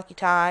old funky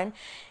time.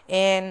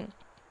 And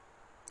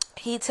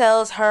he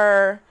tells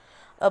her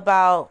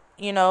about,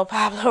 you know,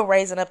 Pablo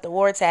raising up the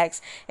war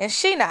tax, and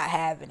she not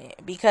having it,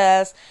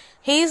 because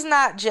he's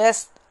not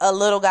just a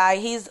little guy.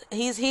 He's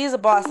a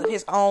boss of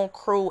his own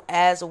crew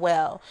as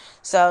well.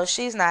 So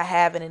she's not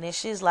having it, and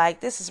she's like,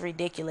 this is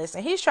ridiculous.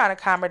 And he's trying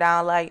to calm her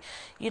down, like,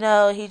 you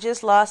know, he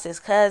just lost his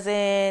cousin,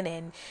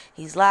 and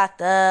he's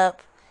locked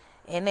up.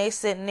 And they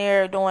sitting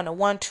there doing a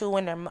 1-2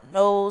 in their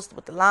nose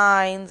with the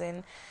lines.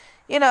 And,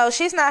 you know,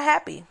 she's not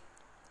happy.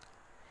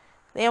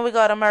 Then we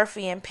go to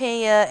Murphy and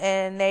Pena,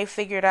 and they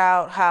figured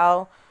out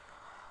how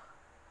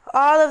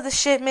all of the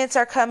shipments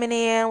are coming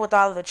in with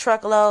all of the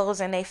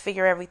truckloads, and they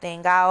figure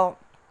everything out.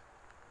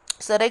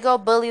 So they go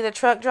bully the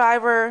truck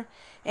driver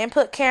and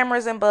put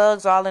cameras and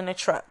bugs all in the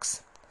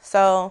trucks.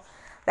 So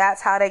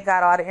that's how they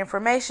got all the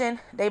information.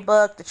 They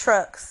bugged the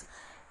trucks.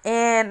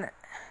 And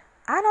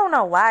I don't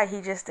know why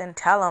he just didn't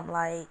tell them,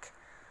 like,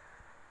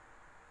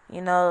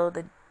 you know,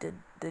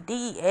 the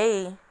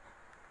DEA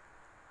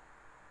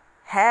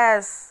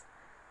has,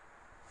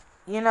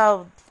 you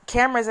know,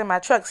 cameras in my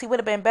trucks. He would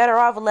have been better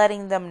off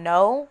letting them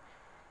know,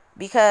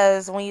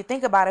 because when you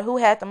think about it, who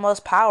had the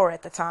most power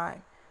at the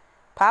time?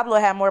 Pablo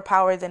had more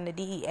power than the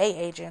DEA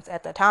agents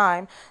at the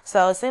time.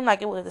 So it seemed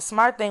like the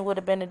smart thing would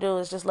have been to do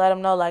is just let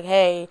them know, like,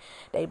 hey,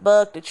 they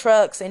bugged the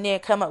trucks, and then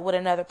come up with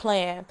another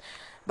plan.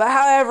 But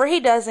however, he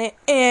doesn't,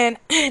 and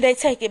they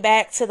take it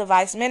back to the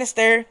vice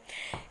minister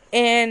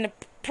and the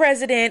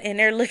president, and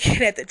they're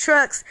looking at the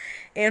trucks,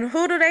 and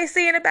who do they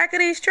see in the back of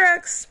these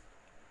trucks?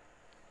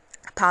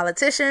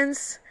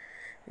 Politicians,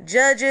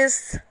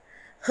 judges,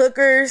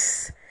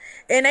 hookers.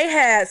 And they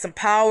had some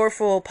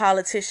powerful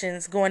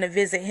politicians going to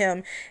visit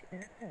him.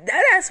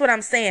 That's what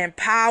I'm saying,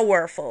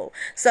 powerful.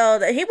 So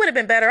he would have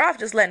been better off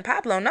just letting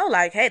Pablo know,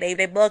 like, hey,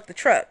 they bugged the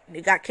truck.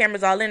 They got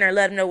cameras all in there,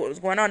 let them know what was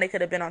going on. They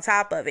could have been on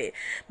top of it.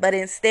 But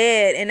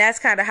instead, and that's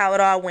kind of how it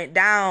all went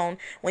down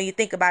when you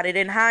think about it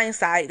in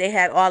hindsight, they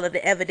had all of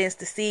the evidence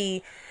to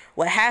see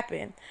what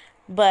happened.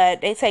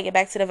 But they take it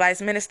back to the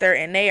vice minister,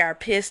 and they are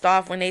pissed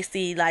off when they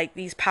see, like,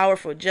 these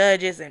powerful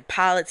judges and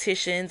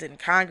politicians and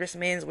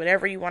congressmen,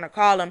 whatever you want to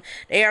call them.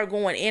 They are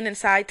going in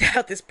inside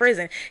out this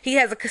prison. He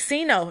has a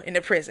casino in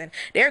the prison.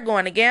 They're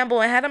going to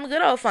gamble and have them a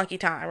good old funky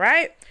time,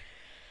 right?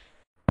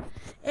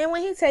 And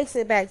when he takes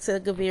it back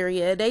to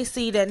Gaviria, they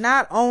see that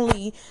not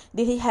only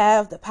did he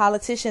have the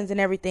politicians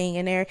and everything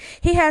in there,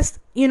 he has,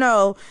 you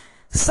know,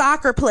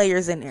 soccer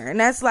players in there. And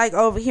that's like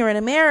over here in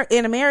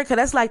America,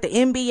 that's like the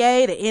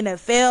NBA, the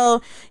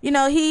NFL. You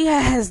know, he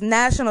has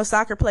national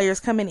soccer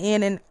players coming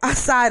in and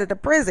outside of the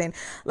prison.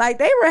 Like,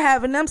 they were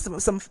having them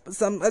some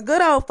a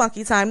good old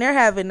funky time. They're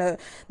having the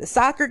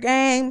soccer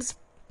games,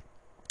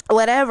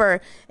 whatever.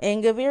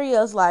 And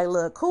Gaviria's like,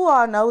 look, who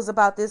all knows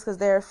about this, because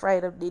they're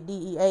afraid of the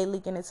DEA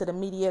leaking it to the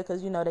media,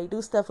 because, you know, they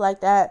do stuff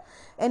like that.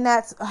 And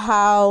that's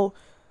how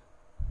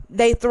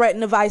they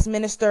threatened the vice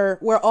minister,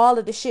 where all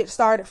of the shit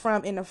started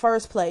from in the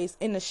first place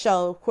in the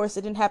show. Of course,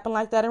 it didn't happen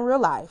like that in real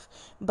life.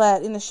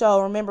 But in the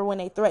show, remember when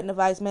they threatened the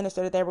vice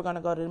minister that they were going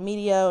to go to the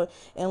media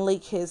and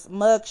leak his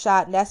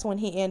mugshot, and that's when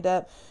he ended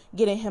up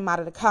getting him out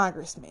of the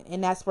congressman.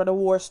 And that's where the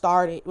war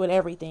started with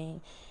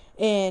everything.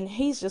 And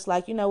he's just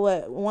like, you know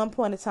what? At one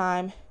point in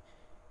time,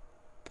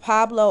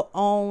 Pablo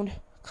owned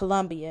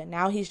Colombia.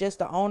 Now he's just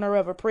the owner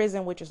of a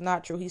prison, which is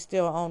not true. He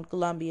still owned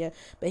Colombia,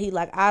 but he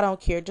like, I don't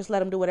care, just let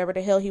him do whatever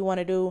the hell he want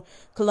to do.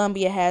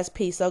 Colombia has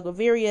peace. So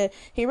Gaviria,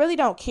 he really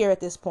don't care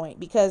at this point,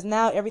 because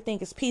now everything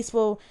is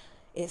peaceful.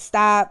 It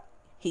stopped.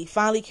 He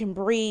finally can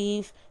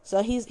breathe.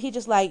 So he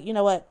just like, you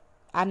know what,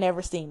 I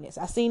never seen this.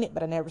 I seen it,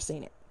 but I never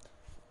seen it.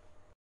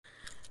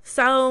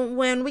 So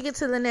when we get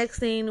to the next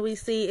scene, we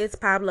see it's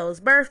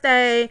Pablo's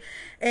birthday,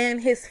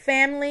 and his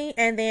family,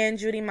 and then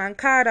Judy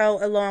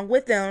Moncado along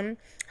with them,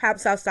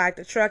 hops outside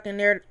the truck, and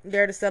they're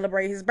there to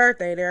celebrate his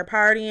birthday. They're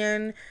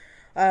partying,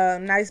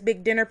 nice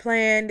big dinner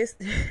plan.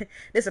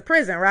 This a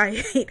prison,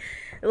 right?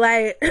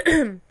 Like,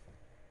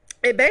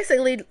 it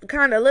basically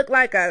kind of looked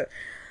like a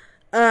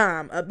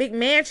big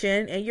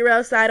mansion, and you're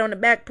outside on the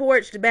back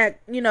porch, the back,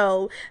 you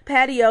know,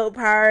 patio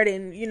part,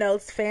 and, you know,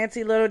 it's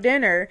fancy little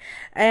dinner.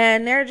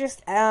 And they're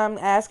just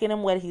asking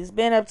him what he's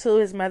been up to.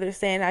 His mother's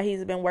saying how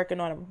he's been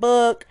working on a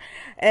book,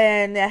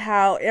 and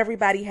how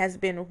everybody has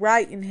been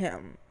writing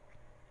him.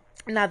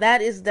 Now,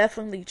 that is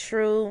definitely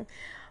true.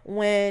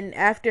 When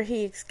after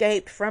he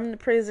escaped from the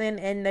prison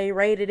and they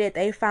raided it,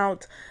 they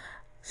found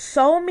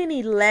so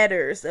many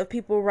letters of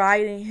people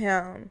writing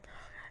him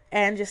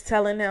and just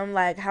telling him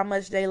like how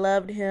much they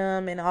loved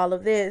him and all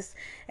of this.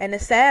 And the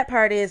sad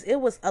part is, it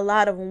was a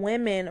lot of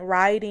women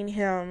writing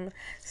him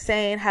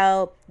saying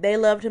how they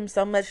loved him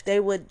so much they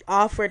would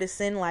offer to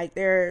send like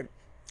their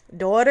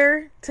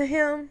daughter to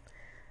him,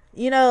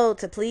 you know,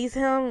 to please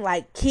him,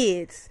 like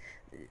kids,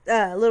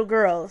 little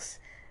girls.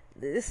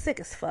 It's sick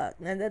as fuck.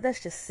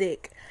 That's just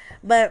sick.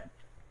 But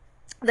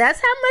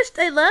that's how much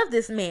they love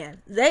this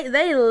man.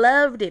 They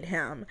loved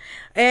him.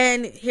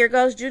 And here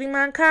goes Judy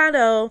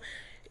Moncado.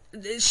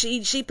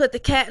 She put the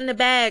cat in the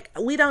bag.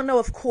 We don't know,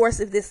 of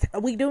course, if this,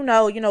 we do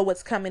know, you know,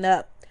 what's coming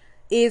up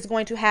is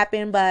going to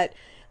happen, but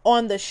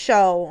on the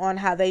show, on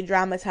how they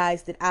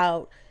dramatized it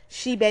out,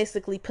 she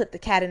basically put the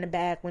cat in the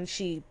bag when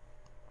she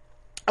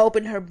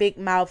opened her big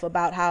mouth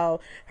about how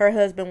her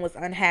husband was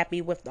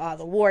unhappy with all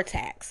the war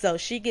tax. So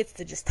she gets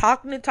to just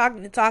talking,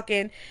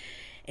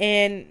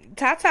 and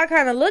Tata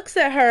kind of looks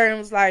at her and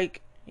was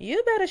like,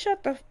 you better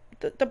shut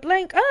the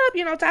blank up.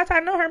 You know,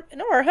 Tata know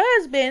her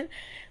husband.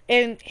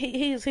 And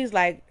he's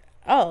like,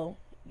 oh,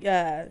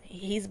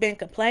 he's been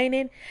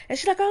complaining. And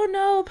she's like, oh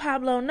no,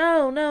 Pablo,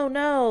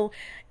 no.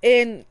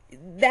 And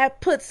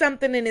that puts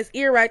something in his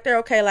ear right there.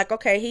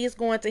 Okay, he's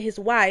going to his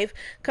wife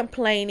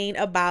complaining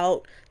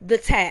about the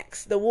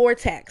tax, the war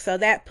tax. So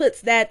that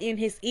puts that in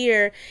his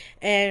ear,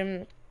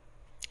 and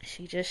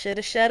she just should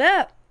have shut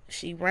up.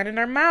 she running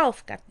her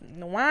mouth, got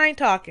the wine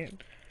talking.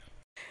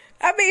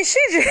 I mean, she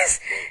just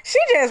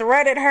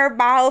running her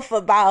mouth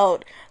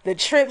about the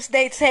trips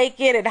they take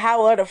it and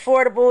how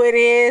unaffordable it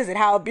is and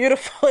how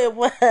beautiful it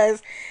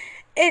was.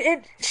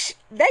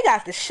 They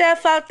got the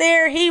chef out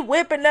there. He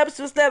whipping up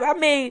some stuff. I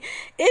mean,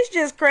 it's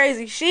just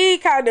crazy. She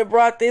kind of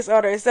brought this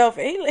on herself.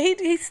 And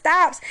he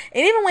stops,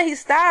 and even when he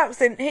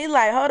stops, and he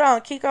like, hold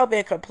on, Kiko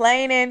been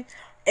complaining.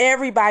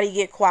 Everybody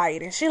get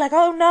quiet, and she like,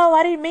 oh no,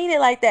 I didn't mean it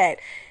like that.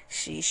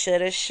 She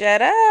should have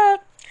shut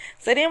up.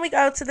 So then we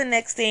go to the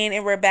next scene,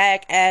 and we're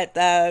back at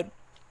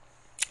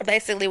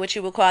basically what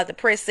you would call the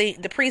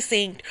precinct.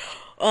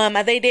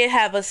 They did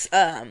have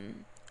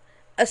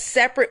a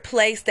separate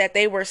place that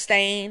they were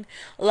staying.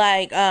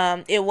 Like,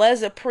 it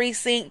was a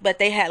precinct, but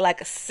they had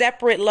like a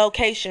separate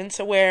location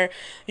to where,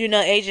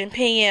 Agent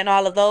Pena and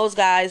all of those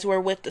guys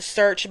were with the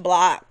search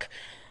block,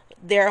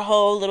 their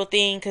whole little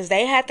thing, because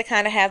they had to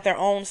kind of have their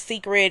own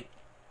secret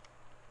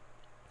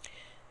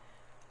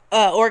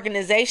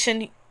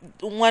organization,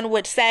 one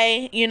would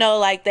say.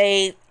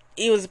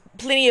 It was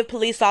plenty of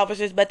police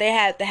officers, but they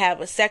had to have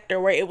a sector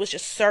where it was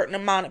just a certain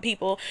amount of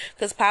people,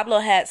 because Pablo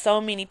had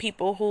so many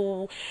people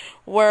who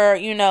were,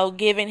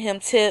 giving him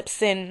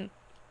tips and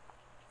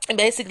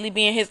basically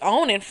being his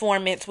own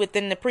informants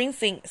within the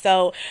precinct.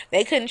 So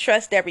they couldn't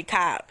trust every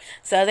cop.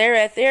 So they're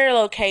at their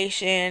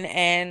location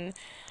and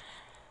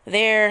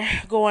they're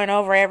going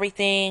over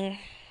everything.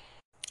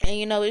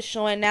 And, it's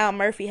showing now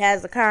Murphy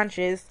has a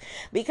conscience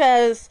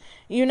because,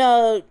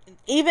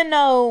 even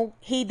though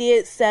he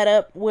did set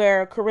up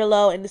where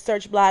Carrillo and the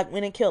search block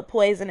went and killed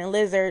Poison and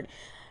Lizard,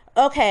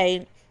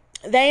 okay,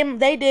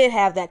 they did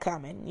have that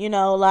coming.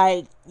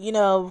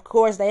 Of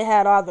course they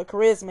had all the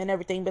charisma and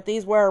everything, but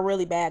these were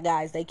really bad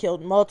guys. They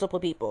killed multiple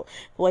people,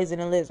 Poison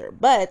and Lizard.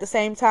 But at the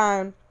same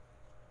time,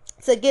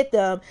 to get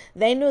them,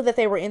 they knew that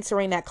they were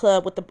entering that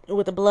club with the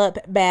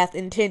bloodbath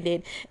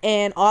intended,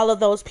 and all of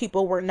those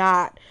people were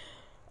not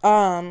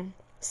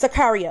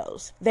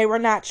sicarios. They were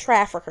not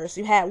traffickers.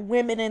 You had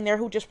women in there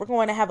who just were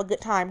going to have a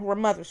good time, who were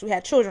mothers, who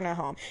had children at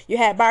home. You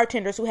had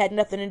bartenders who had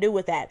nothing to do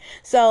with that.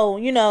 So,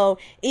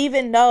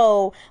 even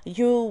though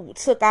you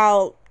took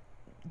out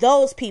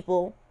those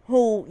people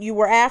who you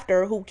were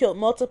after, who killed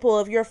multiple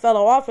of your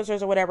fellow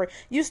officers or whatever,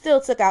 you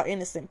still took out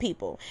innocent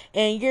people.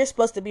 And you're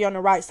supposed to be on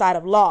the right side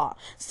of law.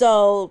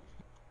 So,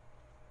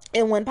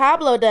 and when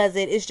Pablo does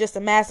it, it's just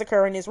a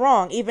massacre and it's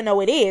wrong, even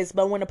though it is.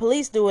 But when the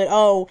police do it,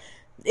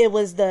 it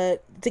was to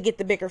get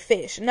the bigger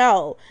fish.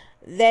 No,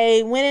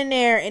 they went in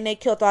there and they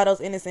killed all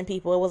those innocent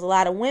people. It was a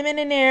lot of women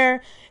in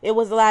there. It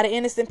was a lot of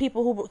innocent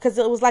people because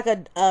it was like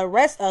a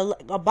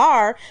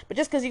bar. But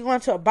just because you go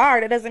into a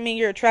bar, that doesn't mean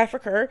you're a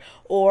trafficker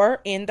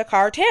or in the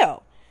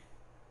cartel.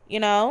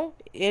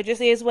 It just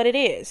is what it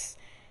is.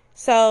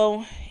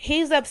 So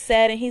he's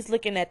upset and he's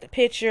looking at the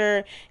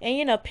picture,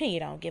 and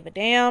Pena don't give a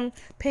damn.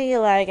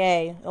 Pena like,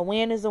 hey, a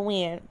win is a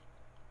win.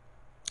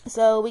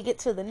 So we get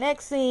to the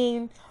next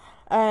scene.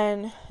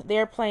 And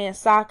they're playing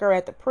soccer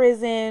at the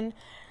prison.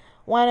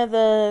 One of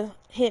the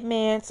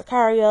hitmen,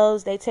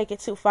 sicarios, they take it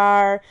too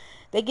far.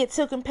 They get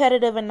too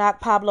competitive and knock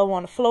Pablo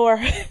on the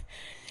floor.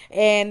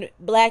 And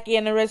Blackie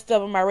and the rest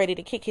of them are ready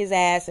to kick his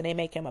ass, and they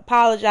make him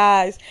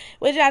apologize,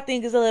 which I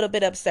think is a little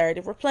bit absurd.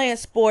 If we're playing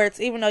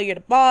sports, even though you're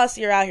the boss,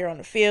 you're out here on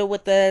the field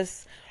with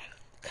us.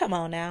 Come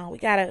on now, we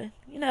gotta,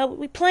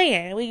 we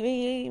playing,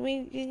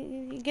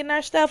 we getting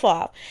our stuff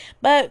off.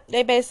 But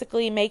they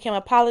basically make him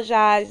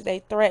apologize.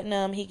 They threaten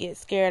him. He gets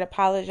scared,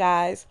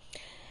 apologize.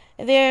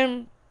 And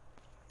then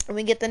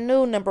we get the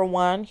new number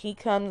one. He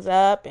comes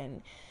up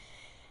and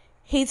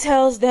he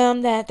tells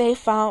them that they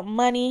found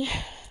money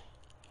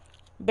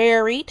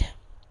buried.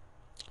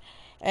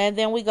 And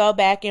then we go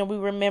back and we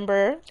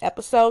remember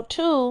episode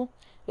 2,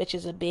 which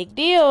is a big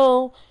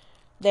deal.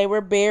 They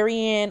were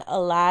burying a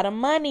lot of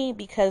money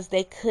because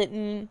they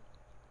couldn't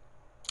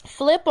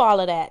flip all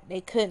of that.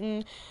 They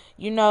couldn't,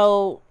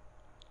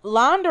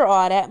 launder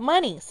all that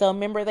money. So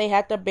remember, they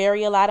had to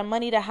bury a lot of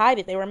money to hide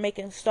it. They were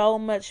making so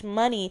much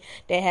money,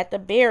 they had to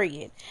bury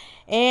it.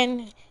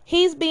 And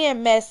he's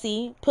being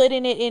messy,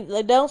 putting it in.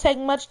 It don't take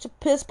much to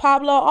piss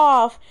Pablo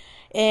off.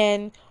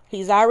 And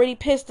he's already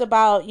pissed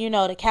about,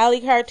 the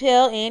Cali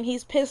cartel. And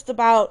he's pissed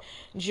about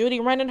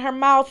Judy running her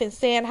mouth and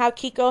saying how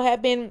Kiko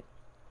had been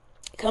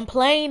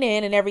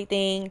complaining and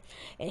everything.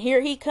 And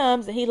here he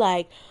comes and he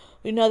like,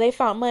 they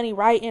found money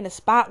right in a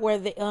spot where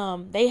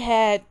they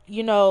had,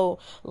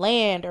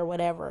 land or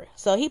whatever.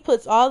 So he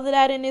puts all of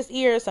that in his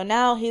ear. So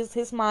now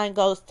his mind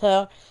goes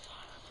to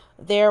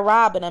they're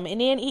robbing him.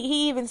 And then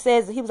he even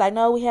says, he was like,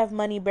 no, we have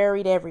money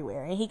buried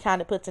everywhere. And he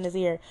kind of puts in his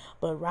ear,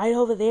 but right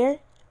over there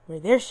where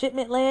their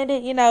shipment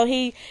landed,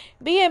 he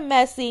being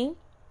messy.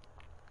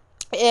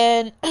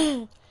 And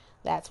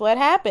that's what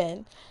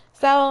happened.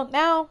 So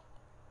now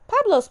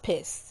Pablo's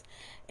pissed.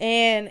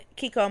 And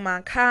Kiko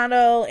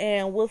Mancano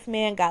and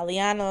Wolfman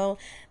Galliano,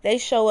 they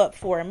show up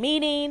for a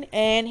meeting,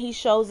 and he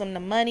shows them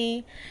the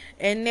money.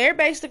 And they're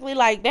basically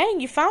like,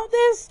 dang, you found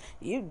this?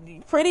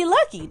 You pretty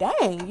lucky,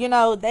 dang.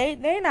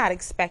 They're not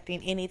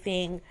expecting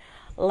anything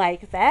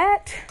like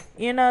that.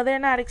 They're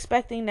not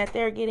expecting that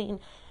they're getting,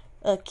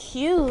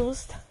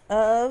 accused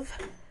of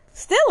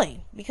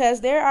stealing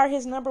because there are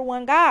his number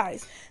one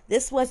guys.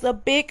 This was a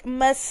big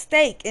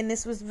mistake, and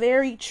this was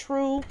very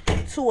true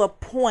to a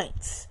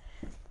point.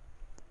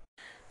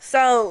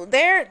 So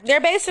they're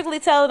basically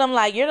telling them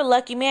like, you're the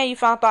lucky man, you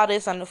found all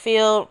this on the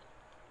field.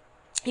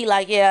 He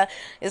like, yeah,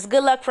 it's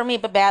good luck for me,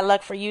 but bad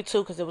luck for you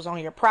too, because it was on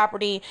your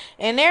property.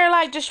 And they're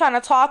like just trying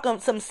to talk him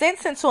some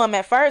sense into him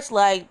at first,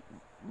 like,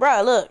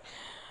 bruh, look,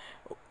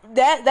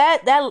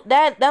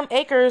 that them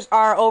acres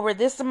are over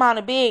this amount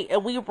of big,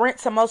 and we rent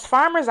to most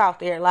farmers out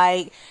there.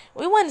 Like,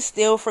 we wouldn't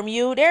steal from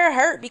you. They're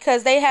hurt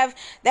because they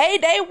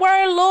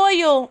were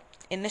loyal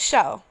in the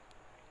show.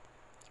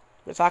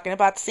 We're talking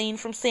about the scene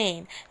from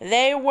Scene.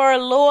 They were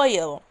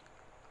loyal.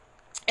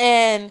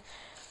 And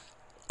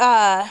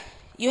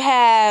you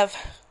have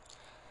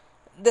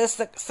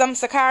some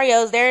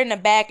sicarios, they're in the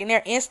back and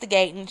they're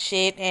instigating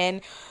shit,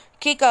 and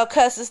Kiko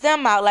cusses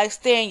them out like,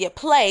 stay in your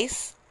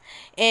place.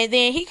 And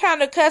then he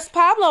kind of cussed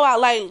Pablo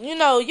out like,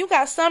 you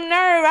got some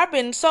nerve. I've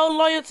been so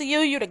loyal to you.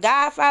 You're the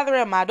godfather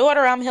of my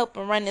daughter. I'm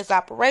helping run this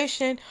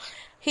operation.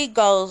 He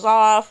goes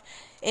off.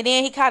 And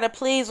then he kind of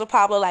pleads with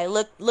Pablo like,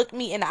 look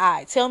me in the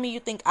eye. Tell me you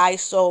think I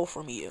stole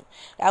from you.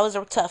 That was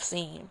a tough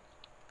scene.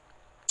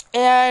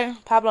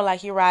 And Pablo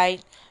like, you're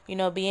right.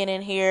 Being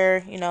in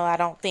here, I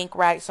don't think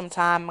right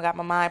sometimes. I got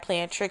my mind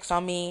playing tricks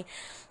on me.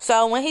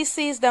 So when he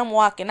sees them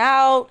walking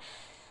out,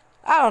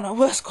 I don't know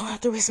what's going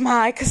through his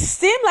mind, because it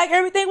seemed like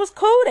everything was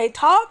cool. They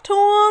talked to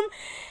him,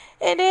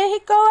 and then he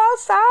go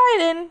outside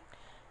and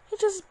he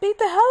just beat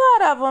the hell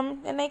out of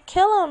them, and they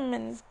kill him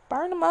and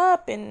burn him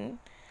up, and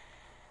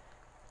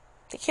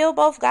they kill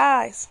both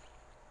guys.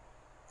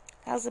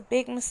 That was a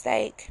big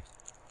mistake.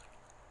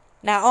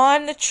 Now,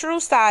 on the true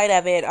side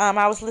of it,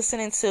 I was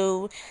listening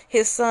to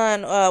his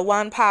son,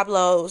 Juan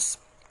Pablo's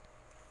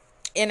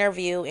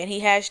interview, and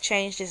he has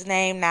changed his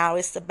name now.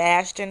 It's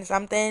Sebastian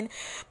something.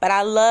 But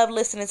I love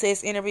listening to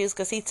his interviews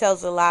because he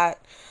tells a lot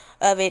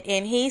of it.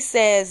 And he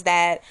says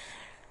that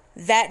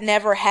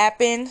never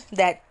happened,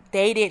 that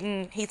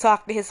he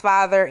talked to his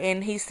father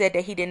and he said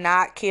that he did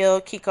not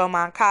kill Kiko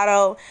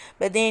Mancado.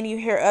 But then you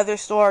hear other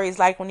stories,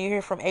 like when you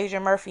hear from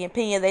Adrian Murphy and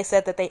Pena, they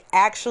said that they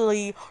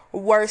actually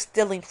were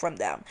stealing from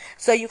them.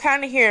 So you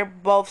kind of hear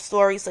both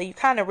stories, so you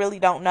kind of really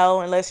don't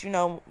know unless you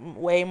know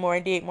way more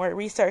and did more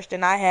research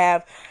than I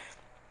have.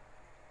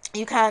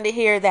 You kind of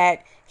hear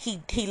that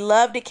he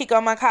loved it,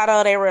 Kiko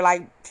Mancado. They were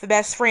like the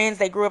best friends.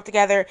 They grew up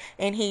together,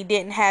 and he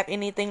didn't have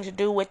anything to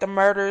do with the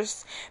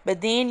murders.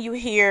 But then you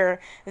hear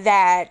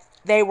that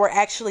they were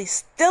actually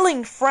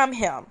stealing from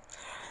him.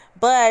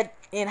 But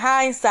in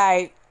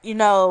hindsight,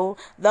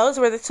 those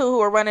were the two who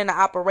were running the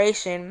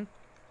operation.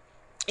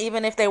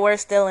 Even if they were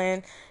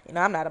stealing,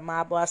 I'm not a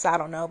mob boss, I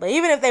don't know. But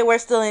even if they were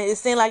stealing, it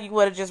seemed like you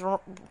would have just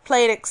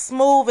played it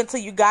smooth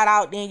until you got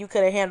out. Then you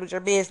could have handled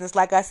your business.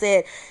 Like I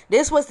said,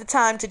 this was the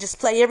time to just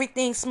play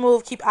everything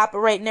smooth, keep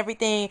operating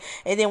everything.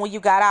 And then when you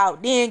got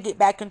out, then get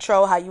back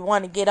control how you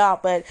want to get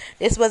out. But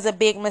this was a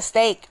big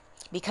mistake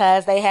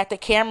because they had the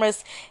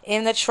cameras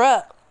in the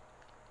truck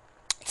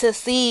to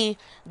see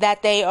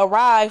that they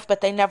arrived,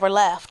 but they never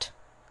left.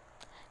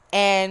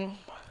 And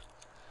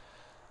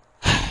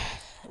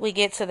we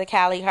get to the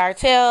Cali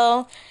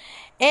cartel,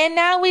 and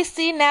now we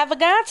see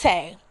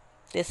Navigante.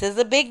 This is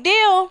a big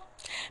deal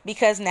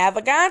because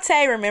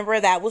Navigante, remember,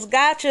 that was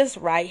Gotcha's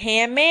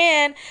right-hand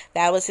man.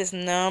 That was his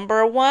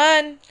number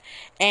one.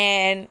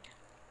 And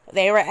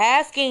they were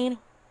asking,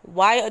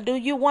 why do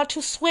you want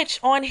to switch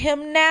on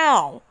him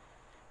now?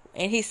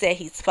 And he said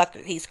he's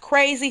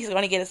crazy, he's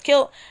going to get us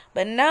killed.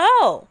 But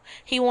no,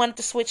 he wanted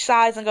to switch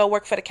sides and go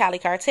work for the Cali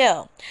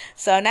cartel.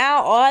 So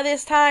now all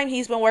this time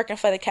he's been working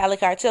for the Cali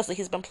cartel. So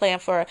he's been playing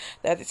for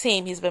the other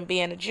team. He's been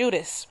being a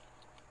Judas.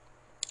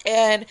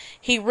 And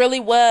he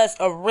really was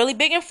a really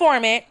big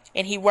informant,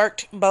 and he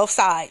worked both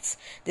sides.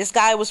 This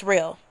guy was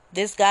real.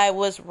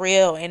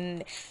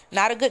 And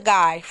not a good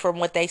guy from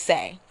what they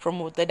say, from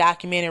the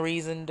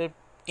documentaries and the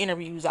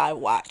interviews I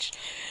watched.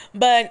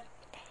 But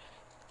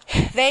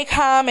they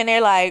come and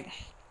they're like,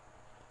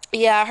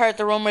 yeah, I heard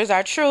the rumors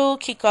are true.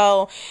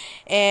 Kiko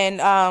and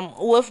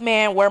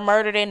Wolfman were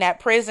murdered in that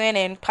prison.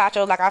 And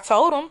Pacho's like, I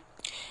told him.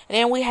 And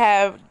then we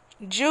have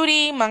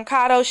Judy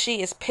Mancado.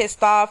 She is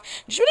pissed off.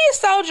 Judy is a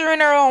soldier in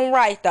her own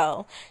right,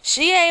 though.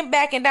 She ain't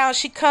backing down.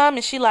 She come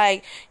and she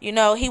like, he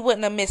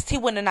wouldn't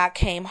have not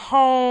came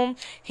home.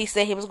 He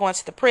said he was going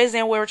to the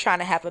prison. We were trying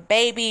to have a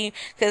baby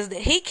because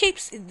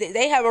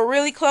they have a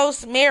really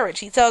close marriage.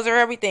 He tells her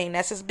everything.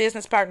 That's his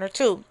business partner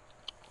too.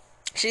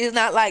 She's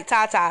not like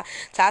Tata.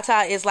 Tata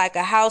is like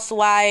a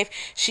housewife.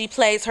 She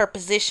plays her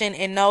position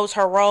and knows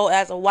her role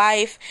as a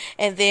wife.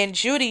 And then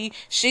Judy,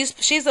 she's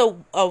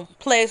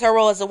plays her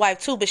role as a wife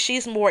too, but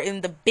she's more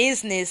in the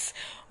business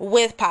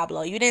with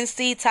Pablo. You didn't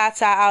see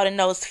Tata out in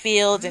those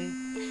fields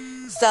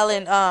and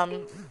selling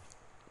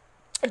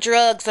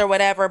drugs or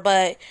whatever,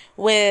 but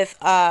with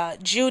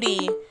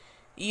Judy,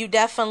 you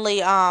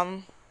definitely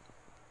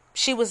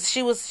she was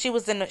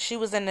in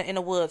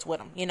the woods with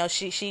him.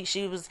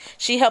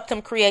 She helped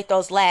him create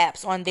those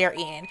labs on their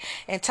end.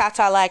 And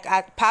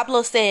Tata,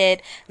 Pablo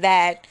said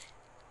that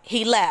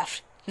he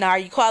left. Now, are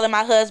you calling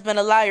my husband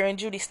a liar? And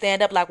Judy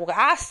stand up like, well,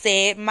 I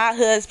said my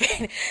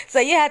husband. So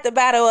you had to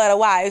battle of the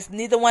wives.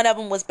 Neither one of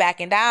them was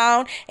backing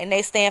down, and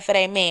they stand for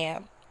their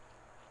man.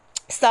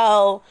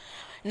 So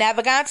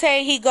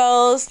Navigante, he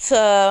goes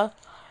to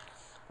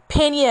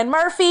Pena and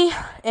Murphy,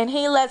 and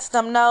he lets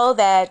them know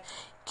that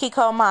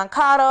Kiko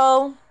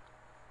Mancato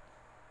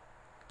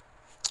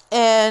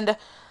and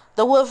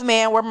the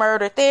Wolfman were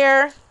murdered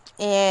there.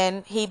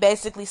 And he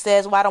basically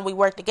says, why don't we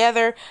work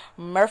together?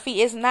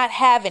 Murphy is not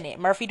having it.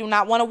 Murphy do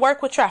not want to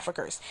work with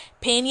traffickers.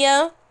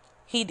 Pena,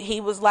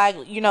 he was like,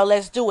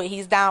 let's do it.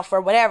 He's down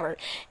for whatever.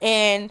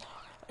 And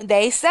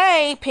they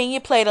say Pena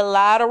played a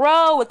lot of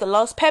role with the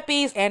Los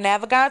Pepis and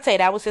Navigante.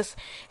 That was his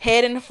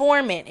head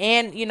informant.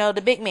 And,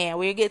 the big man.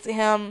 We'll get to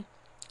him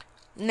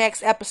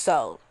next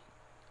episode.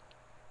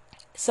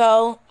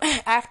 So,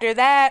 after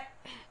that,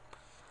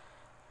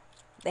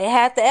 they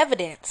had the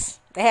evidence.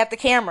 They had the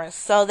cameras.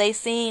 So they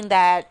seen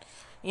that,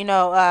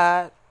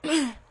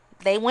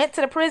 they went to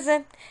the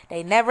prison.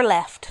 They never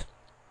left.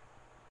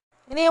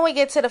 And then we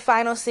get to the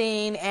final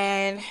scene,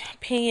 and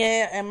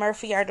Pena and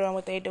Murphy are doing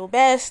what they do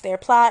best. They're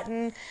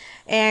plotting,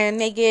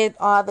 and they get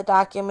all the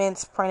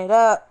documents printed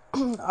up,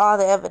 all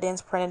the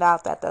evidence printed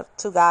out that the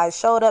two guys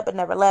showed up but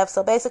never left.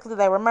 So basically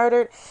they were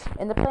murdered,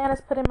 and the plan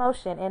is put in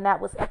motion. And that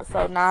was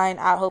episode 9.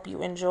 I hope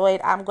you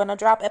enjoyed. I'm going to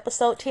drop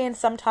episode 10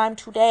 sometime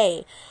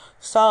today.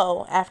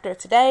 So after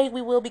today,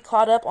 we will be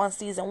caught up on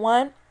season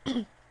 1.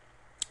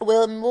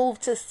 We'll move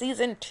to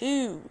season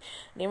 2.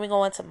 Then we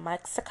go into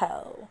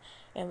Mexico,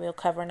 and we'll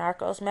cover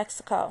Narcos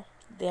Mexico.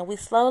 Then we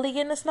slowly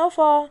get into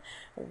Snowfall.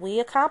 We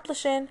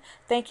accomplishing.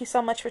 Thank you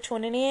so much for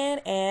tuning in,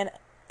 and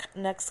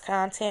next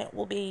content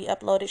will be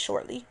uploaded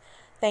shortly.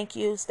 Thank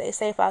you. Stay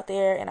safe out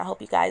there, and I hope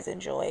you guys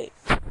enjoyed.